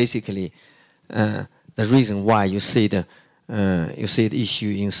basically the reason why you see the issue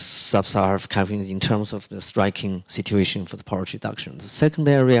in sub-Saharan countries in terms of the striking situation for the poverty reduction. The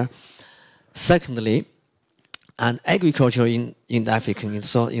secondly, and agriculture in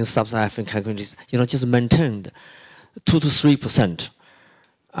sub-Saharan countries, just maintained 2 to 3%,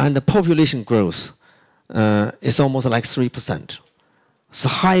 and the population growth is almost like 3%. So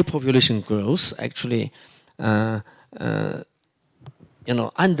high population growth actually,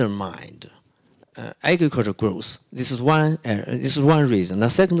 undermined agricultural growth. This is one reason. The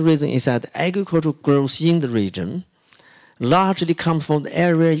second reason is that agricultural growth in the region largely comes from the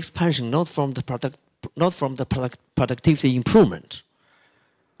area expansion, not from the productivity improvement,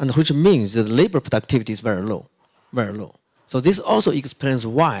 and which means that the labor productivity is very low, very low. So this also explains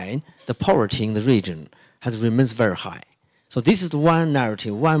why the poverty in the region remains very high. So this is the one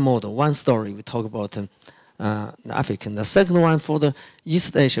narrative, one model, one story we talk about African. The second one for the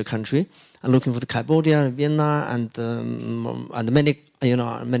East Asia country, I'm looking for the Cambodia, Vietnam, and many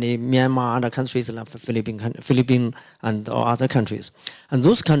Myanmar, other countries like Philippines and other countries. And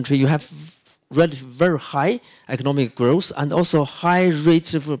those countries, you have relatively very high economic growth and also high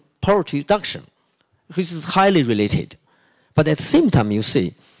rate of poverty reduction, which is highly related. But at the same time, you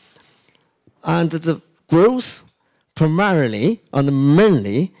see, and growth primarily and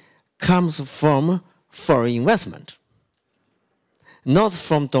mainly comes from foreign investment, not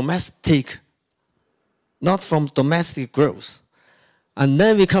from domestic growth. And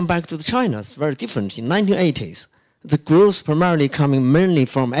then we come back to China. It's very different. In 1980s, the growth primarily coming mainly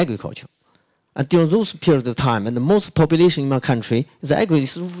from agriculture. And during those periods of time, and the most population in my country is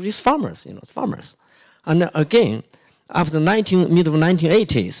farmers, farmers. And then again, after the mid of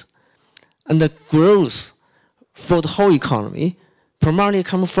 1980s, and the growth for the whole economy primarily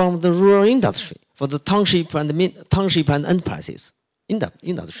comes from the rural industry, for the township and enterprises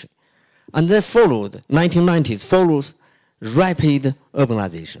industry. And then followed, 1990s, follows rapid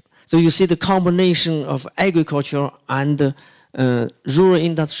urbanization. So you see the combination of agriculture and rural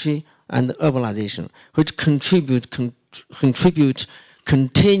industry and urbanization, which contribute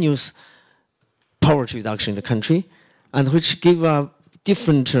continuous poverty reduction in the country, and which give a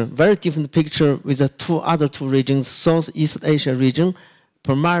very different picture with the other two regions. Southeast Asia region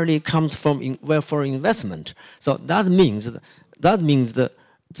primarily comes from welfare investment. So that means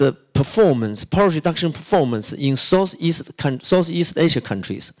the performance, poverty reduction performance in Southeast Asia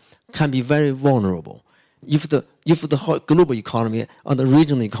countries can be very vulnerable if the whole global economy or the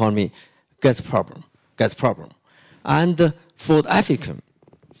regional economy gets problem. And for the African,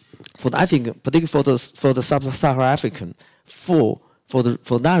 particularly for the sub-Saharan African, for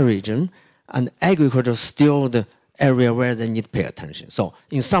that region, and agriculture is still the area where they need to pay attention. So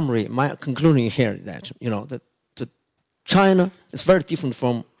in summary, my conclusion here is that that China is very different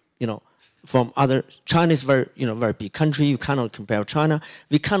from other. China is very big country. You cannot compare China.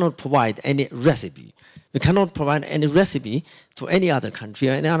 We cannot provide any recipe. We cannot provide any recipe to any other country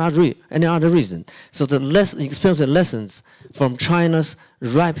or any other reason. So the experience lessons from China's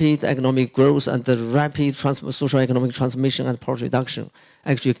rapid economic growth and the rapid social economic transformation and poverty reduction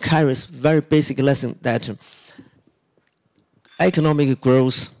actually carries very basic lesson that economic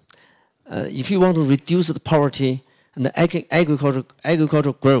growth, if you want to reduce the poverty, and the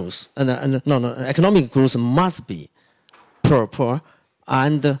agricultural growth economic growth must be proper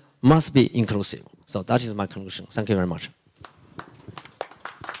and must be inclusive. So that is my conclusion. Thank you very much.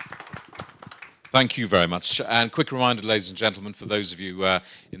 Thank you very much. And quick reminder, ladies and gentlemen, for those of you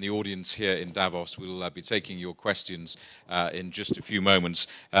in the audience here in Davos, we'll be taking your questions in just a few moments.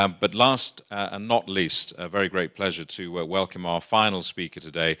 But last and not least, a very great pleasure to welcome our final speaker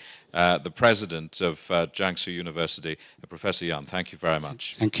today, the president of Jiangsu University, Professor Yan. Thank you very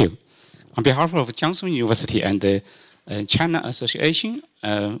much. Thank you. On behalf of Jiangsu University and the China Association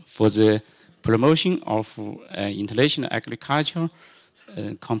for the promotion of international agriculture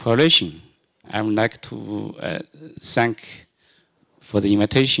cooperation, I would like to thank for the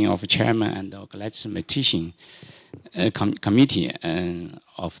invitation of Chairman and the organization committee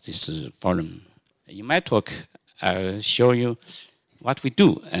of this forum. In my talk, I'll show you what we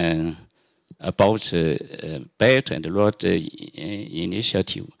do about Belt and Road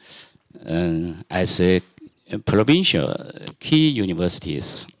Initiative as a provincial key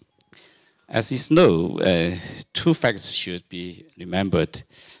universities. As is known, two facts should be remembered.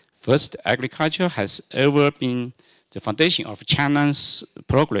 First, agriculture has ever been the foundation of China's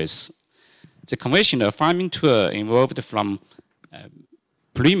progress. The conventional farming tool evolved from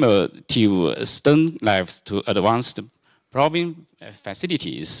primitive stone knives to advanced ploughing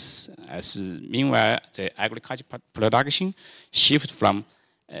facilities. As meanwhile, the agriculture production shifted from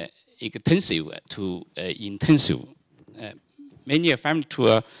extensive to intensive. Many farming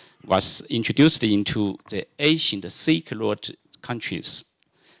tool was introduced into the ancient Silk Road countries.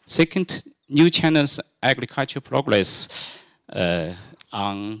 Second, New China's agricultural progress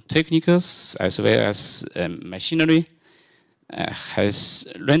on technicals as well as machinery has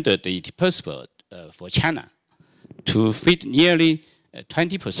rendered it possible for China to feed nearly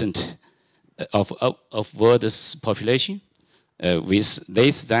 20% of world's population with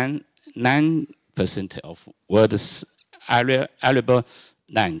less than 9% of world's arable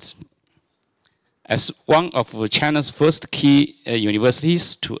lands. As one of China's first key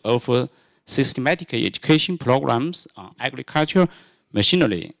universities to offer systematic education programs on agriculture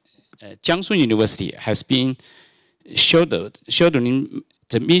machinery, Jiangsu University has been shouldering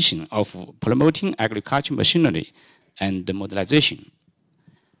the mission of promoting agriculture machinery and modernization.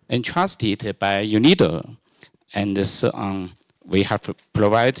 Entrusted by UNIDO and so on, we have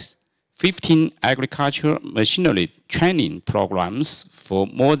provided 15 agriculture machinery training programs for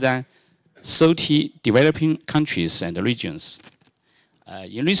more than 30 developing countries and regions.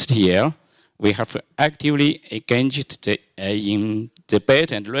 In recent years, we have actively engaged in the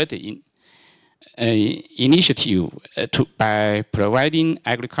Belt and Road initiative by providing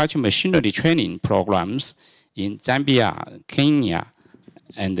agricultural machinery training programs in Zambia, Kenya,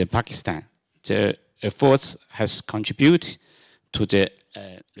 and Pakistan. The efforts has contributed to the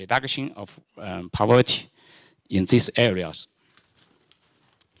reduction of poverty in these areas.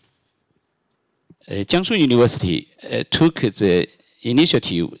 Jiangsu University took the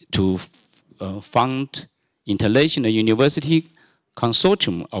initiative to found International University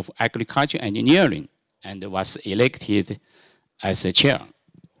Consortium of Agriculture Engineering and was elected as a chair.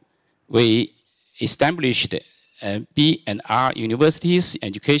 We established B&R Universities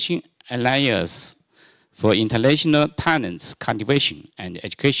Education Alliance for International Talents Cultivation and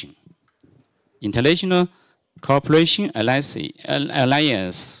Education. International Cooperation Alliance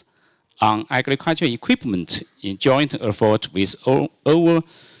on Agricultural Equipment in joint effort with over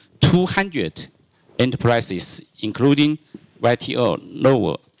 200 enterprises, including YTO,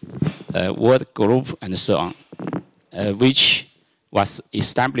 Novo, World Group, and so on, which was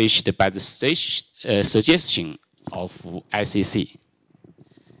established by the suggestion of ICC.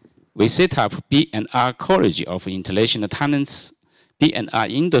 We set up B&R College of International Talents, B&R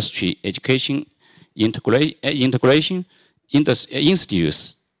Industry Education Integration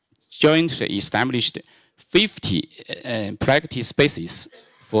Institutes, jointly established 50 practice spaces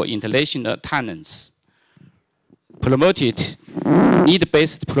for international talents, promoted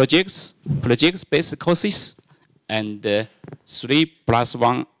need-based projects, project-based courses, and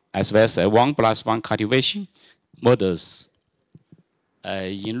 3+1 as well as 1+1 cultivation models.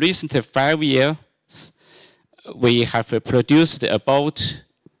 In recent 5 years, we have produced about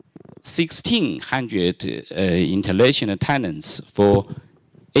 1,600 international talents for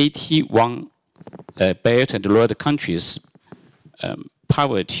 81 Belt and Road countries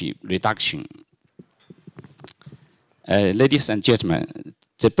poverty reduction. Ladies and gentlemen,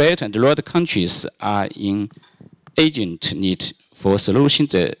 the Belt and Road countries are in urgent need for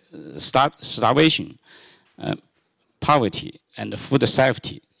solutions to starvation, poverty, and food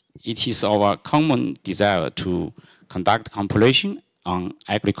safety. It is our common desire to conduct compilation on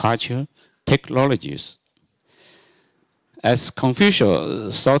agriculture technologies. As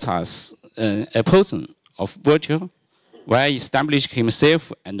Confucius taught us, a person of virtue, while establishing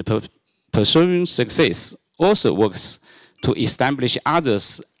himself and pursuing success, also works to establish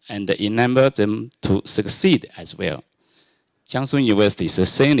others and enable them to succeed as well. Jiangsu University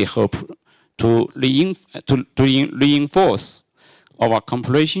sincerely hope to reinforce our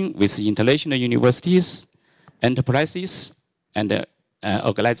cooperation with international universities, enterprises, and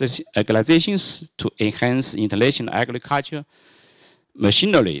organizations to enhance international agriculture,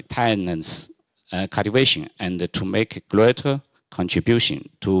 machinery talents cultivation, and to make greater contribution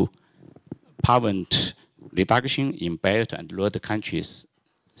to poverty reduction in Belt and Road countries.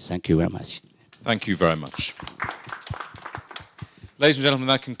 Thank you very much. Thank you very much. Ladies and gentlemen,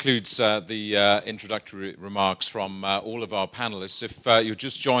 that concludes the introductory remarks from all of our panelists. If you're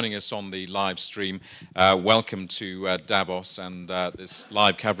just joining us on the live stream, welcome to Davos and this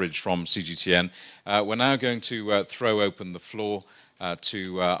live coverage from CGTN. We're now going to throw open the floor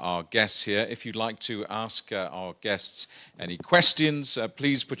to our guests here. If you'd like to ask our guests any questions,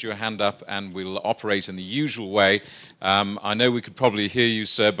 please put your hand up and we'll operate in the usual way. I know we could probably hear you,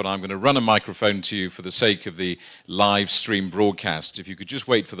 sir, but I'm going to run a microphone to you for the sake of the live stream broadcast. If you could just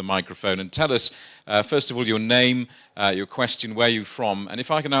wait for the microphone and tell us, first of all, your name, your question, where you're from, and if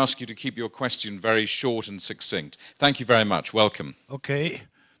I can ask you to keep your question very short and succinct. Thank you very much. Welcome. Okay.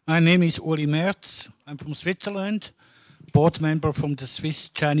 My name is Uli Merz. I'm from Switzerland. Board member from the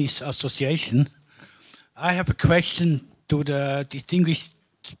Swiss-Chinese Association. I have a question to the distinguished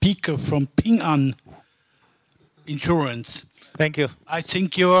speaker from Ping An Insurance. Thank you. I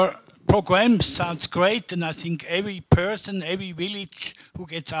think your program sounds great, and I think every person, every village who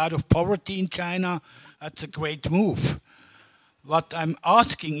gets out of poverty in China, that's a great move. What I'm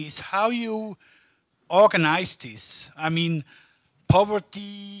asking is how you organize this. I mean,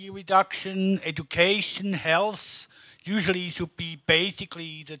 poverty reduction, education, health, usually should be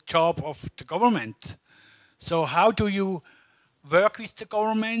basically the job of the government. So how do you work with the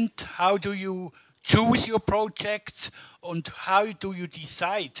government? How do you choose your projects? And how do you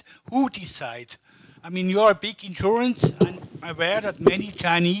decide? Who decide? I mean, you're a big insurance. I'm aware that many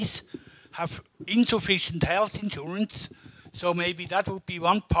Chinese have insufficient health insurance. So maybe that would be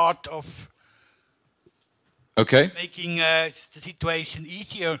one part of making the situation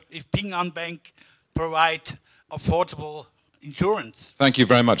easier if Ping An Bank provide affordable insurance. Thank you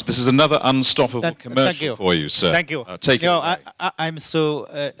very much. This is another unstoppable commercial for you, sir. Thank you. Take it away. I'm so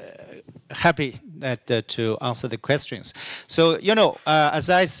happy that to answer the questions. So, as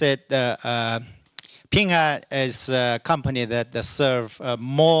I said, Ping An is a company that serves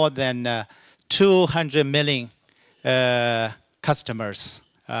more than 200 million customers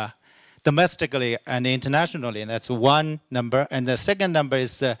domestically and internationally. And that's one number. And the second number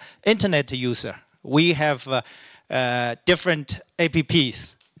is the internet user. We have different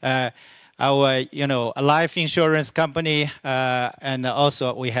apps. Our life insurance company, and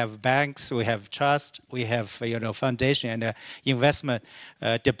also we have banks, we have trust, we have foundation and investment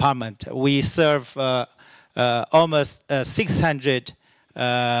department. We serve almost 600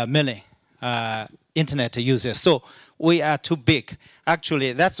 million internet users. So we are too big.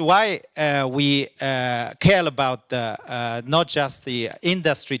 Actually, that's why we care about not just the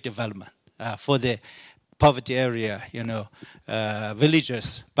industry development for the poverty area,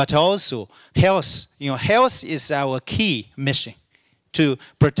 villages, but also health. Health is our key mission to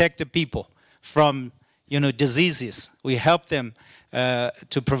protect the people from, diseases. We help them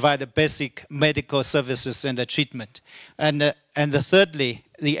to provide the basic medical services and the treatment. And thirdly,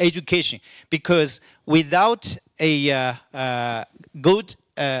 the education, because without a good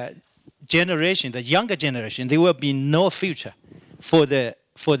generation, the younger generation, there will be no future for the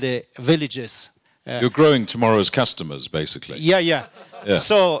villages. You're growing tomorrow's customers, basically. Yeah.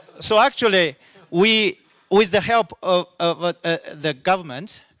 So actually, we, with the help of the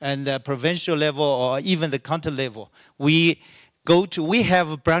government and the provincial level or even the county level, we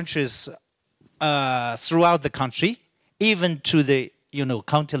have branches throughout the country, even to the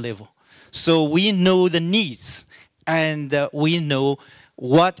county level. So we know the needs and we know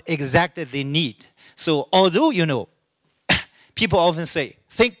what exactly they need. So although people often say,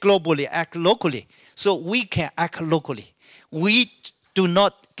 think globally, act locally. So we can act locally. We do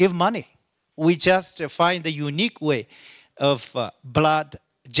not give money. We just find a unique way of blood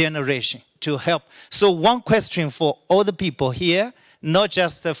generation to help. So one question for all the people here, not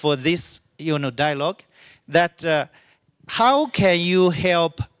just for this dialogue, that how can you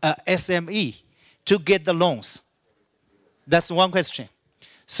help SME to get the loans? That's one question.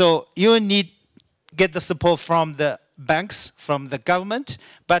 So you need get the support from the banks, from the government,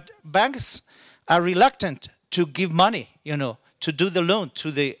 but banks are reluctant to give money, to do the loan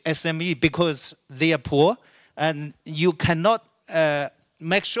to the SME because they are poor and you cannot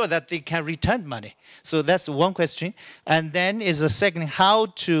make sure that they can return money. So that's one question. And then is the second, how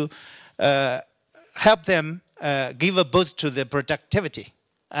to help them give a boost to the productivity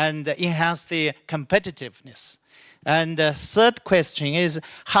and enhance their competitiveness. And the third question is,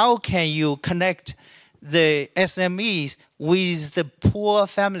 how can you connect the SMEs with the poor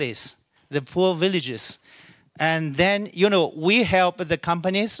families, the poor villages? And then, we help the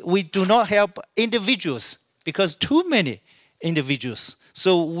companies. We do not help individuals because too many individuals.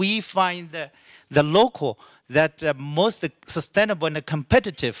 So we find the local, that most sustainable and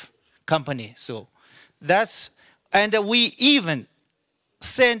competitive company. So and we even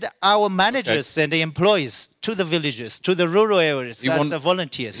send our managers and the employees to the villages, to the rural areas as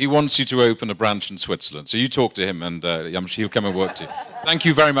volunteers. He wants you to open a branch in Switzerland. So you talk to him and he'll come and work to you. Thank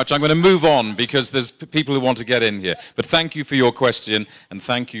you very much. I'm going to move on because there's people who want to get in here. But thank you for your question and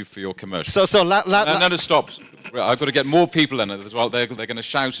thank you for your commercial. No, stop. I've got to get more people in as well. They're going to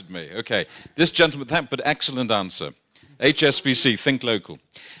shout at me. Okay. This gentleman, but excellent answer. HSBC, think local.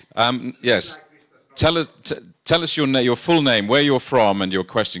 Yes. Tell us your full name, where you're from, and your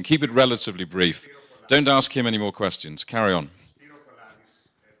question. Keep it relatively brief. Don't ask him any more questions. Carry on.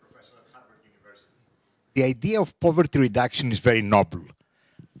 The idea of poverty reduction is very noble.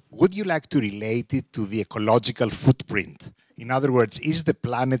 Would you like to relate it to the ecological footprint? In other words, is the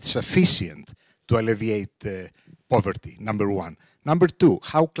planet sufficient to alleviate poverty, number one? Number two,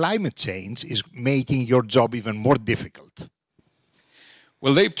 how climate change is making your job even more difficult?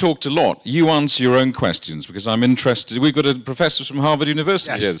 Well, they've talked a lot. You answer your own questions because I'm interested. We've got a professor from Harvard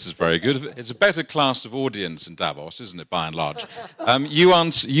University here. This is very good. It's a better class of audience in Davos, isn't it, by and large? You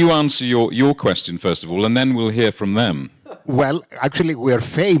answer your question, first of all, and then we'll hear from them. Well, actually, we are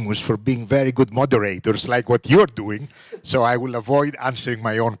famous for being very good moderators, like what you're doing, so I will avoid answering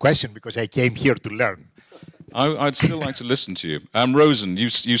my own question because I came here to learn. I'd still like to listen to you. Rosen, you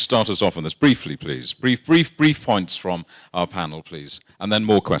start us off on this briefly, please. Brief points from our panel, please, and then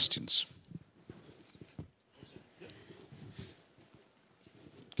more questions.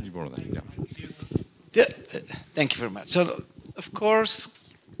 Can you borrow that? Yeah. Thank you very much. So, of course,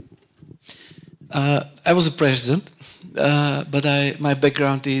 I was a president, but my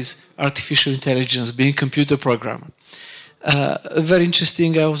background is artificial intelligence, being a computer programmer. Very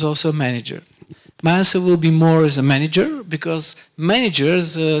interesting, I was also a manager. My answer will be more as a manager, because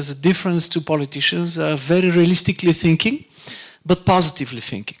managers, as a difference to politicians, are very realistically thinking. but positively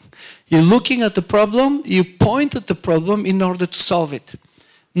thinking. You're looking at the problem, you point at the problem in order to solve it,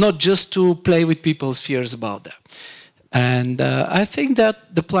 not just to play with people's fears about that. And I think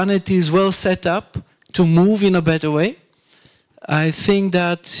that the planet is well set up to move in a better way. I think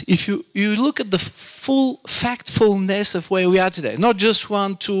that if you look at the full factfulness of where we are today, not just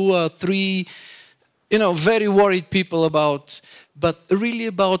 1, 2, 3, very worried people about, but really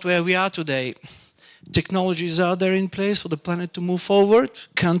about where we are today. Technologies are there in place for the planet to move forward.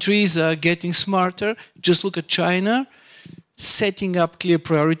 Countries are getting smarter. Just look at China, setting up clear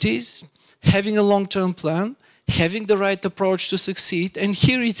priorities, having a long-term plan, having the right approach to succeed. And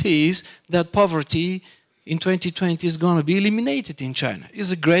here it is that poverty in 2020 is going to be eliminated in China.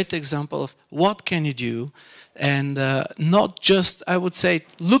 It's a great example of what can you do, and not just, I would say,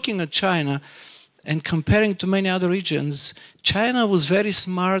 looking at China and comparing to many other regions. China was very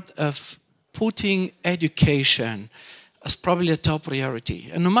smart of putting education as probably a top priority.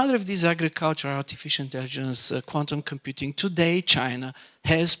 And no matter if this is agriculture, artificial intelligence, quantum computing, today China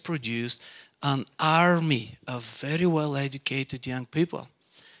has produced an army of very well-educated young people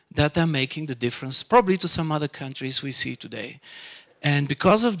that are making the difference, probably to some other countries we see today. And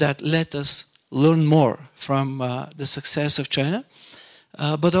because of that, let us learn more from the success of China.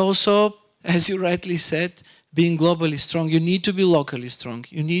 But also, as you rightly said, being globally strong, you need to be locally strong.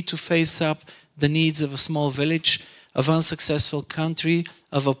 You need to face up the needs of a small village, of an unsuccessful country,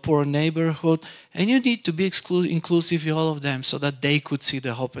 of a poor neighborhood, and you need to be inclusive in all of them so that they could see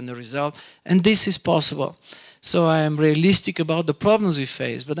the hope and the result. And this is possible. So I am realistic about the problems we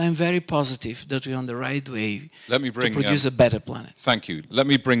face, but I'm very positive that we're on the right way to produce a better planet. Thank you. Let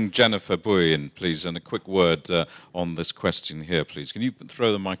me bring Jennifer Bui in, please, and a quick word on this question here, please. Can you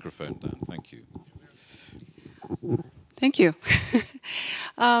throw the microphone down? Thank you. Thank you.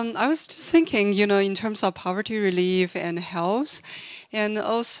 I was just thinking, in terms of poverty relief and health, and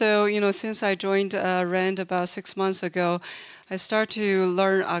also, since I joined RAND about 6 months ago, I started to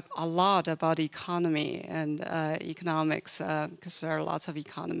learn a lot about economy and economics, because there are lots of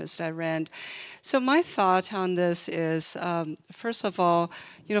economists at RAND. So my thought on this is, first of all,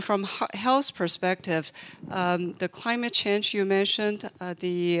 from health perspective, the climate change you mentioned,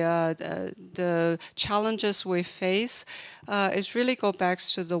 the challenges we face, is really go back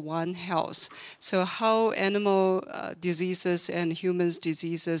to the One Health. So how animal diseases and humans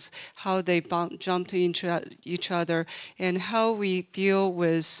diseases, how they jump to each other, and how we deal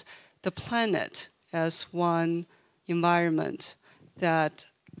with the planet as one environment, that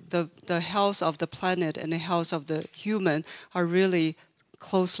the health of the planet and the health of the human are really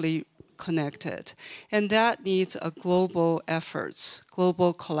closely connected. And that needs a global efforts,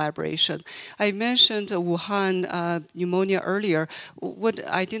 global collaboration. I mentioned Wuhan pneumonia earlier. What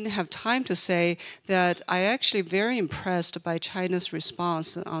I didn't have time to say that I actually very impressed by China's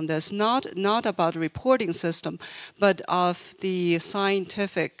response on this, not about the reporting system, but of the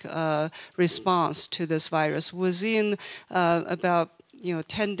scientific response to this virus. Within about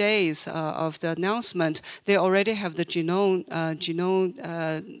 10 days of the announcement, they already have the genome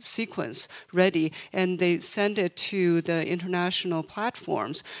sequence ready, and they send it to the international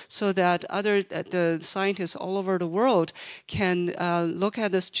platforms so that the scientists all over the world can look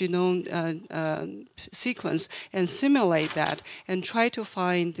at this genome sequence and simulate that and try to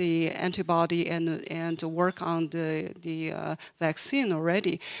find the antibody and work on the vaccine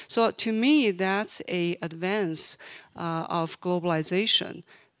already. So to me, that's an advance of globalization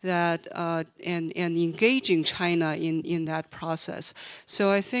that and engaging China in that process.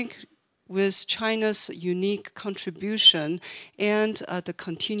 So I think with China's unique contribution and the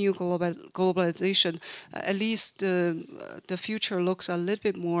continued globalization, at least the future looks a little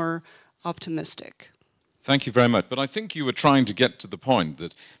bit more optimistic. Thank you very much. But I think you were trying to get to the point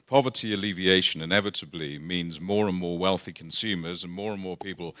that poverty alleviation inevitably means more and more wealthy consumers and more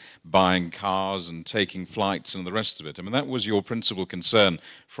people buying cars and taking flights and the rest of it. I mean, that was your principal concern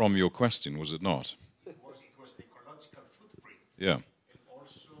from your question, was it not? It was the ecological footprint. Yeah. And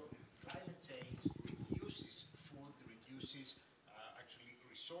also climate change reduces food, reduces actually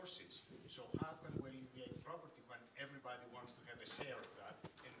resources. So how can we alleviate poverty when everybody wants to have a share of that?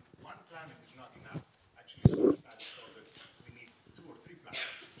 And one planet is not enough. Actually, so that we need 2 or 3 planets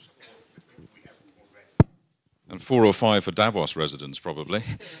to support the people we have already. And 4 or 5 for Davos residents, probably.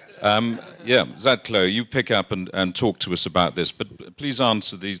 Yeah, Zadklo, you pick up and talk to us about this, but please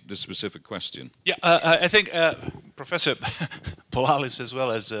answer this specific question. Yeah, I think, Professor, Polalis as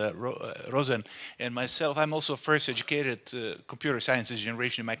well as Rosen and myself. I'm also first educated computer sciences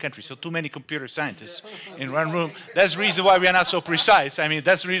generation in my country, so too many computer scientists in one room. That's the reason why we are not so precise. I mean,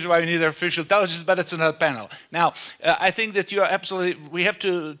 that's the reason why we need artificial intelligence, but it's another panel. Now, I think that you are absolutely, we have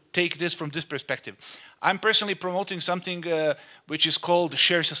to take this from this perspective. I'm personally promoting something which is called the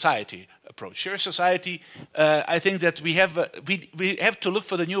shared society approach. Shared society, I think that we have to look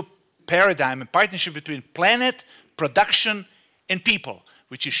for the new paradigm and partnership between planet, production, and people,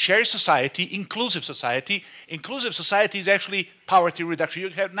 which is shared society, inclusive society. Inclusive society is actually poverty reduction. You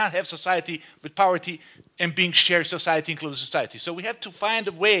cannot have society with poverty and being shared society, inclusive society. So we have to find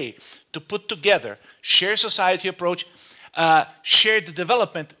a way to put together shared society approach, shared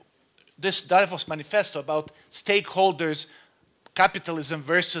development. This Davos manifesto about stakeholders, capitalism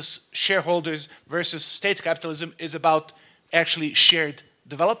versus shareholders versus state capitalism is about actually shared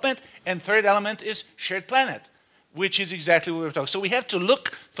development. And third element is shared planet, which is exactly what we're talking. So we have to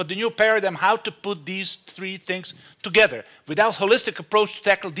look for the new paradigm, how to put these three things together. Without holistic approach to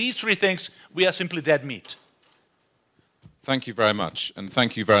tackle these three things, we are simply dead meat. Thank you very much, and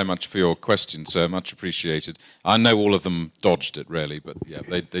thank you very much for your questions, sir. Much appreciated. I know all of them dodged it, really, but yeah,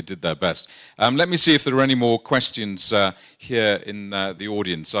 they did their best. Let me see if there are any more questions here in the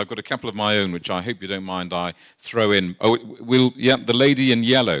audience. I've got a couple of my own, which I hope you don't mind I throw in. Oh, the lady in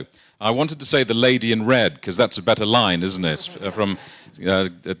yellow. I wanted to say the lady in red, because that's a better line, isn't it? From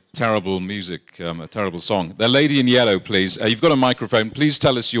a terrible music, a terrible song. The lady in yellow, please. You've got a microphone. Please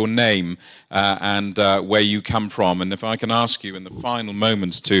tell us your name and where you come from. And if I can ask you in the final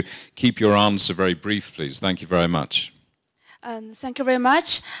moments to keep your answer very brief, please. Thank you very much. Thank you very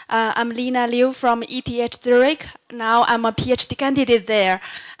much. I'm Lina Liu from ETH Zurich. Now I'm a PhD candidate there.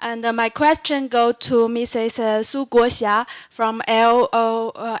 And my question goes to Mrs. Su Guoxia from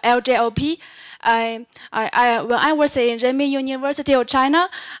LJOP. When I was in Renmin University of China,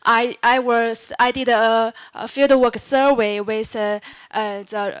 I did a fieldwork survey with the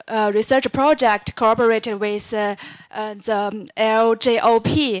research project cooperated with the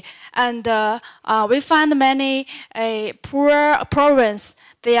LJOP, and we found many poor provinces.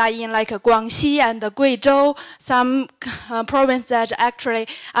 They are in like Guangxi and Guizhou, some provinces that actually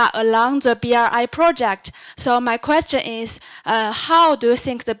are along the BRI project. So my question is, how do you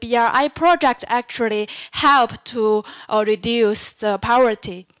think the BRI project actually help to reduce the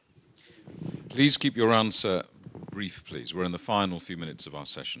poverty? Please keep your answer brief, please. We're in the final few minutes of our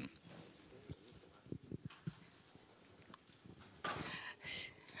session.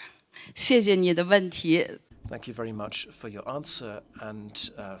 Thank you very much for your answer, and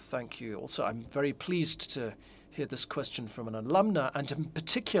thank you also. I'm very pleased to hear this question from an alumna, and in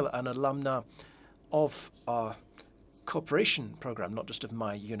particular an alumna of our cooperation program, not just of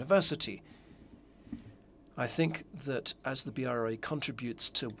my university. I think that as the BRI contributes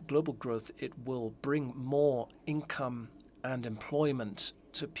to global growth, it will bring more income and employment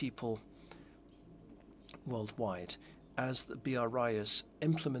to people worldwide. As the BRI is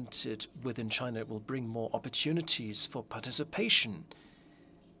implemented within China, it will bring more opportunities for participation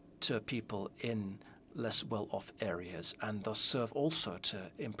to people in less well-off areas and thus serve also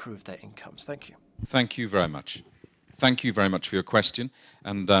to improve their incomes. Thank you. Thank you very much. Thank you very much for your question.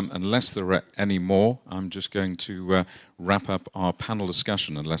 And unless there are any more, I'm just going to wrap up our panel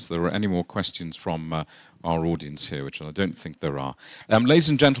discussion, unless there are any more questions from our audience here, which I don't think there are. Ladies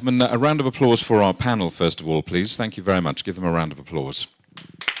and gentlemen, a round of applause for our panel, first of all, please. Thank you very much. Give them a round of applause.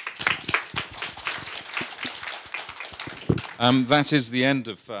 That is the end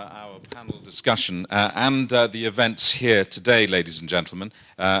of our panel discussion and the events here today, ladies and gentlemen.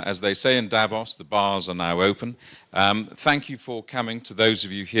 As they say in Davos, the bars are now open. Thank you for coming, to those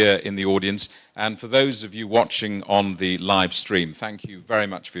of you here in the audience, and for those of you watching on the live stream. Thank you very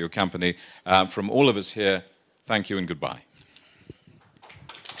much for your company. From all of us here, thank you and goodbye.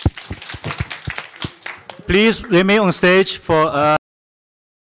 Please remain on stage for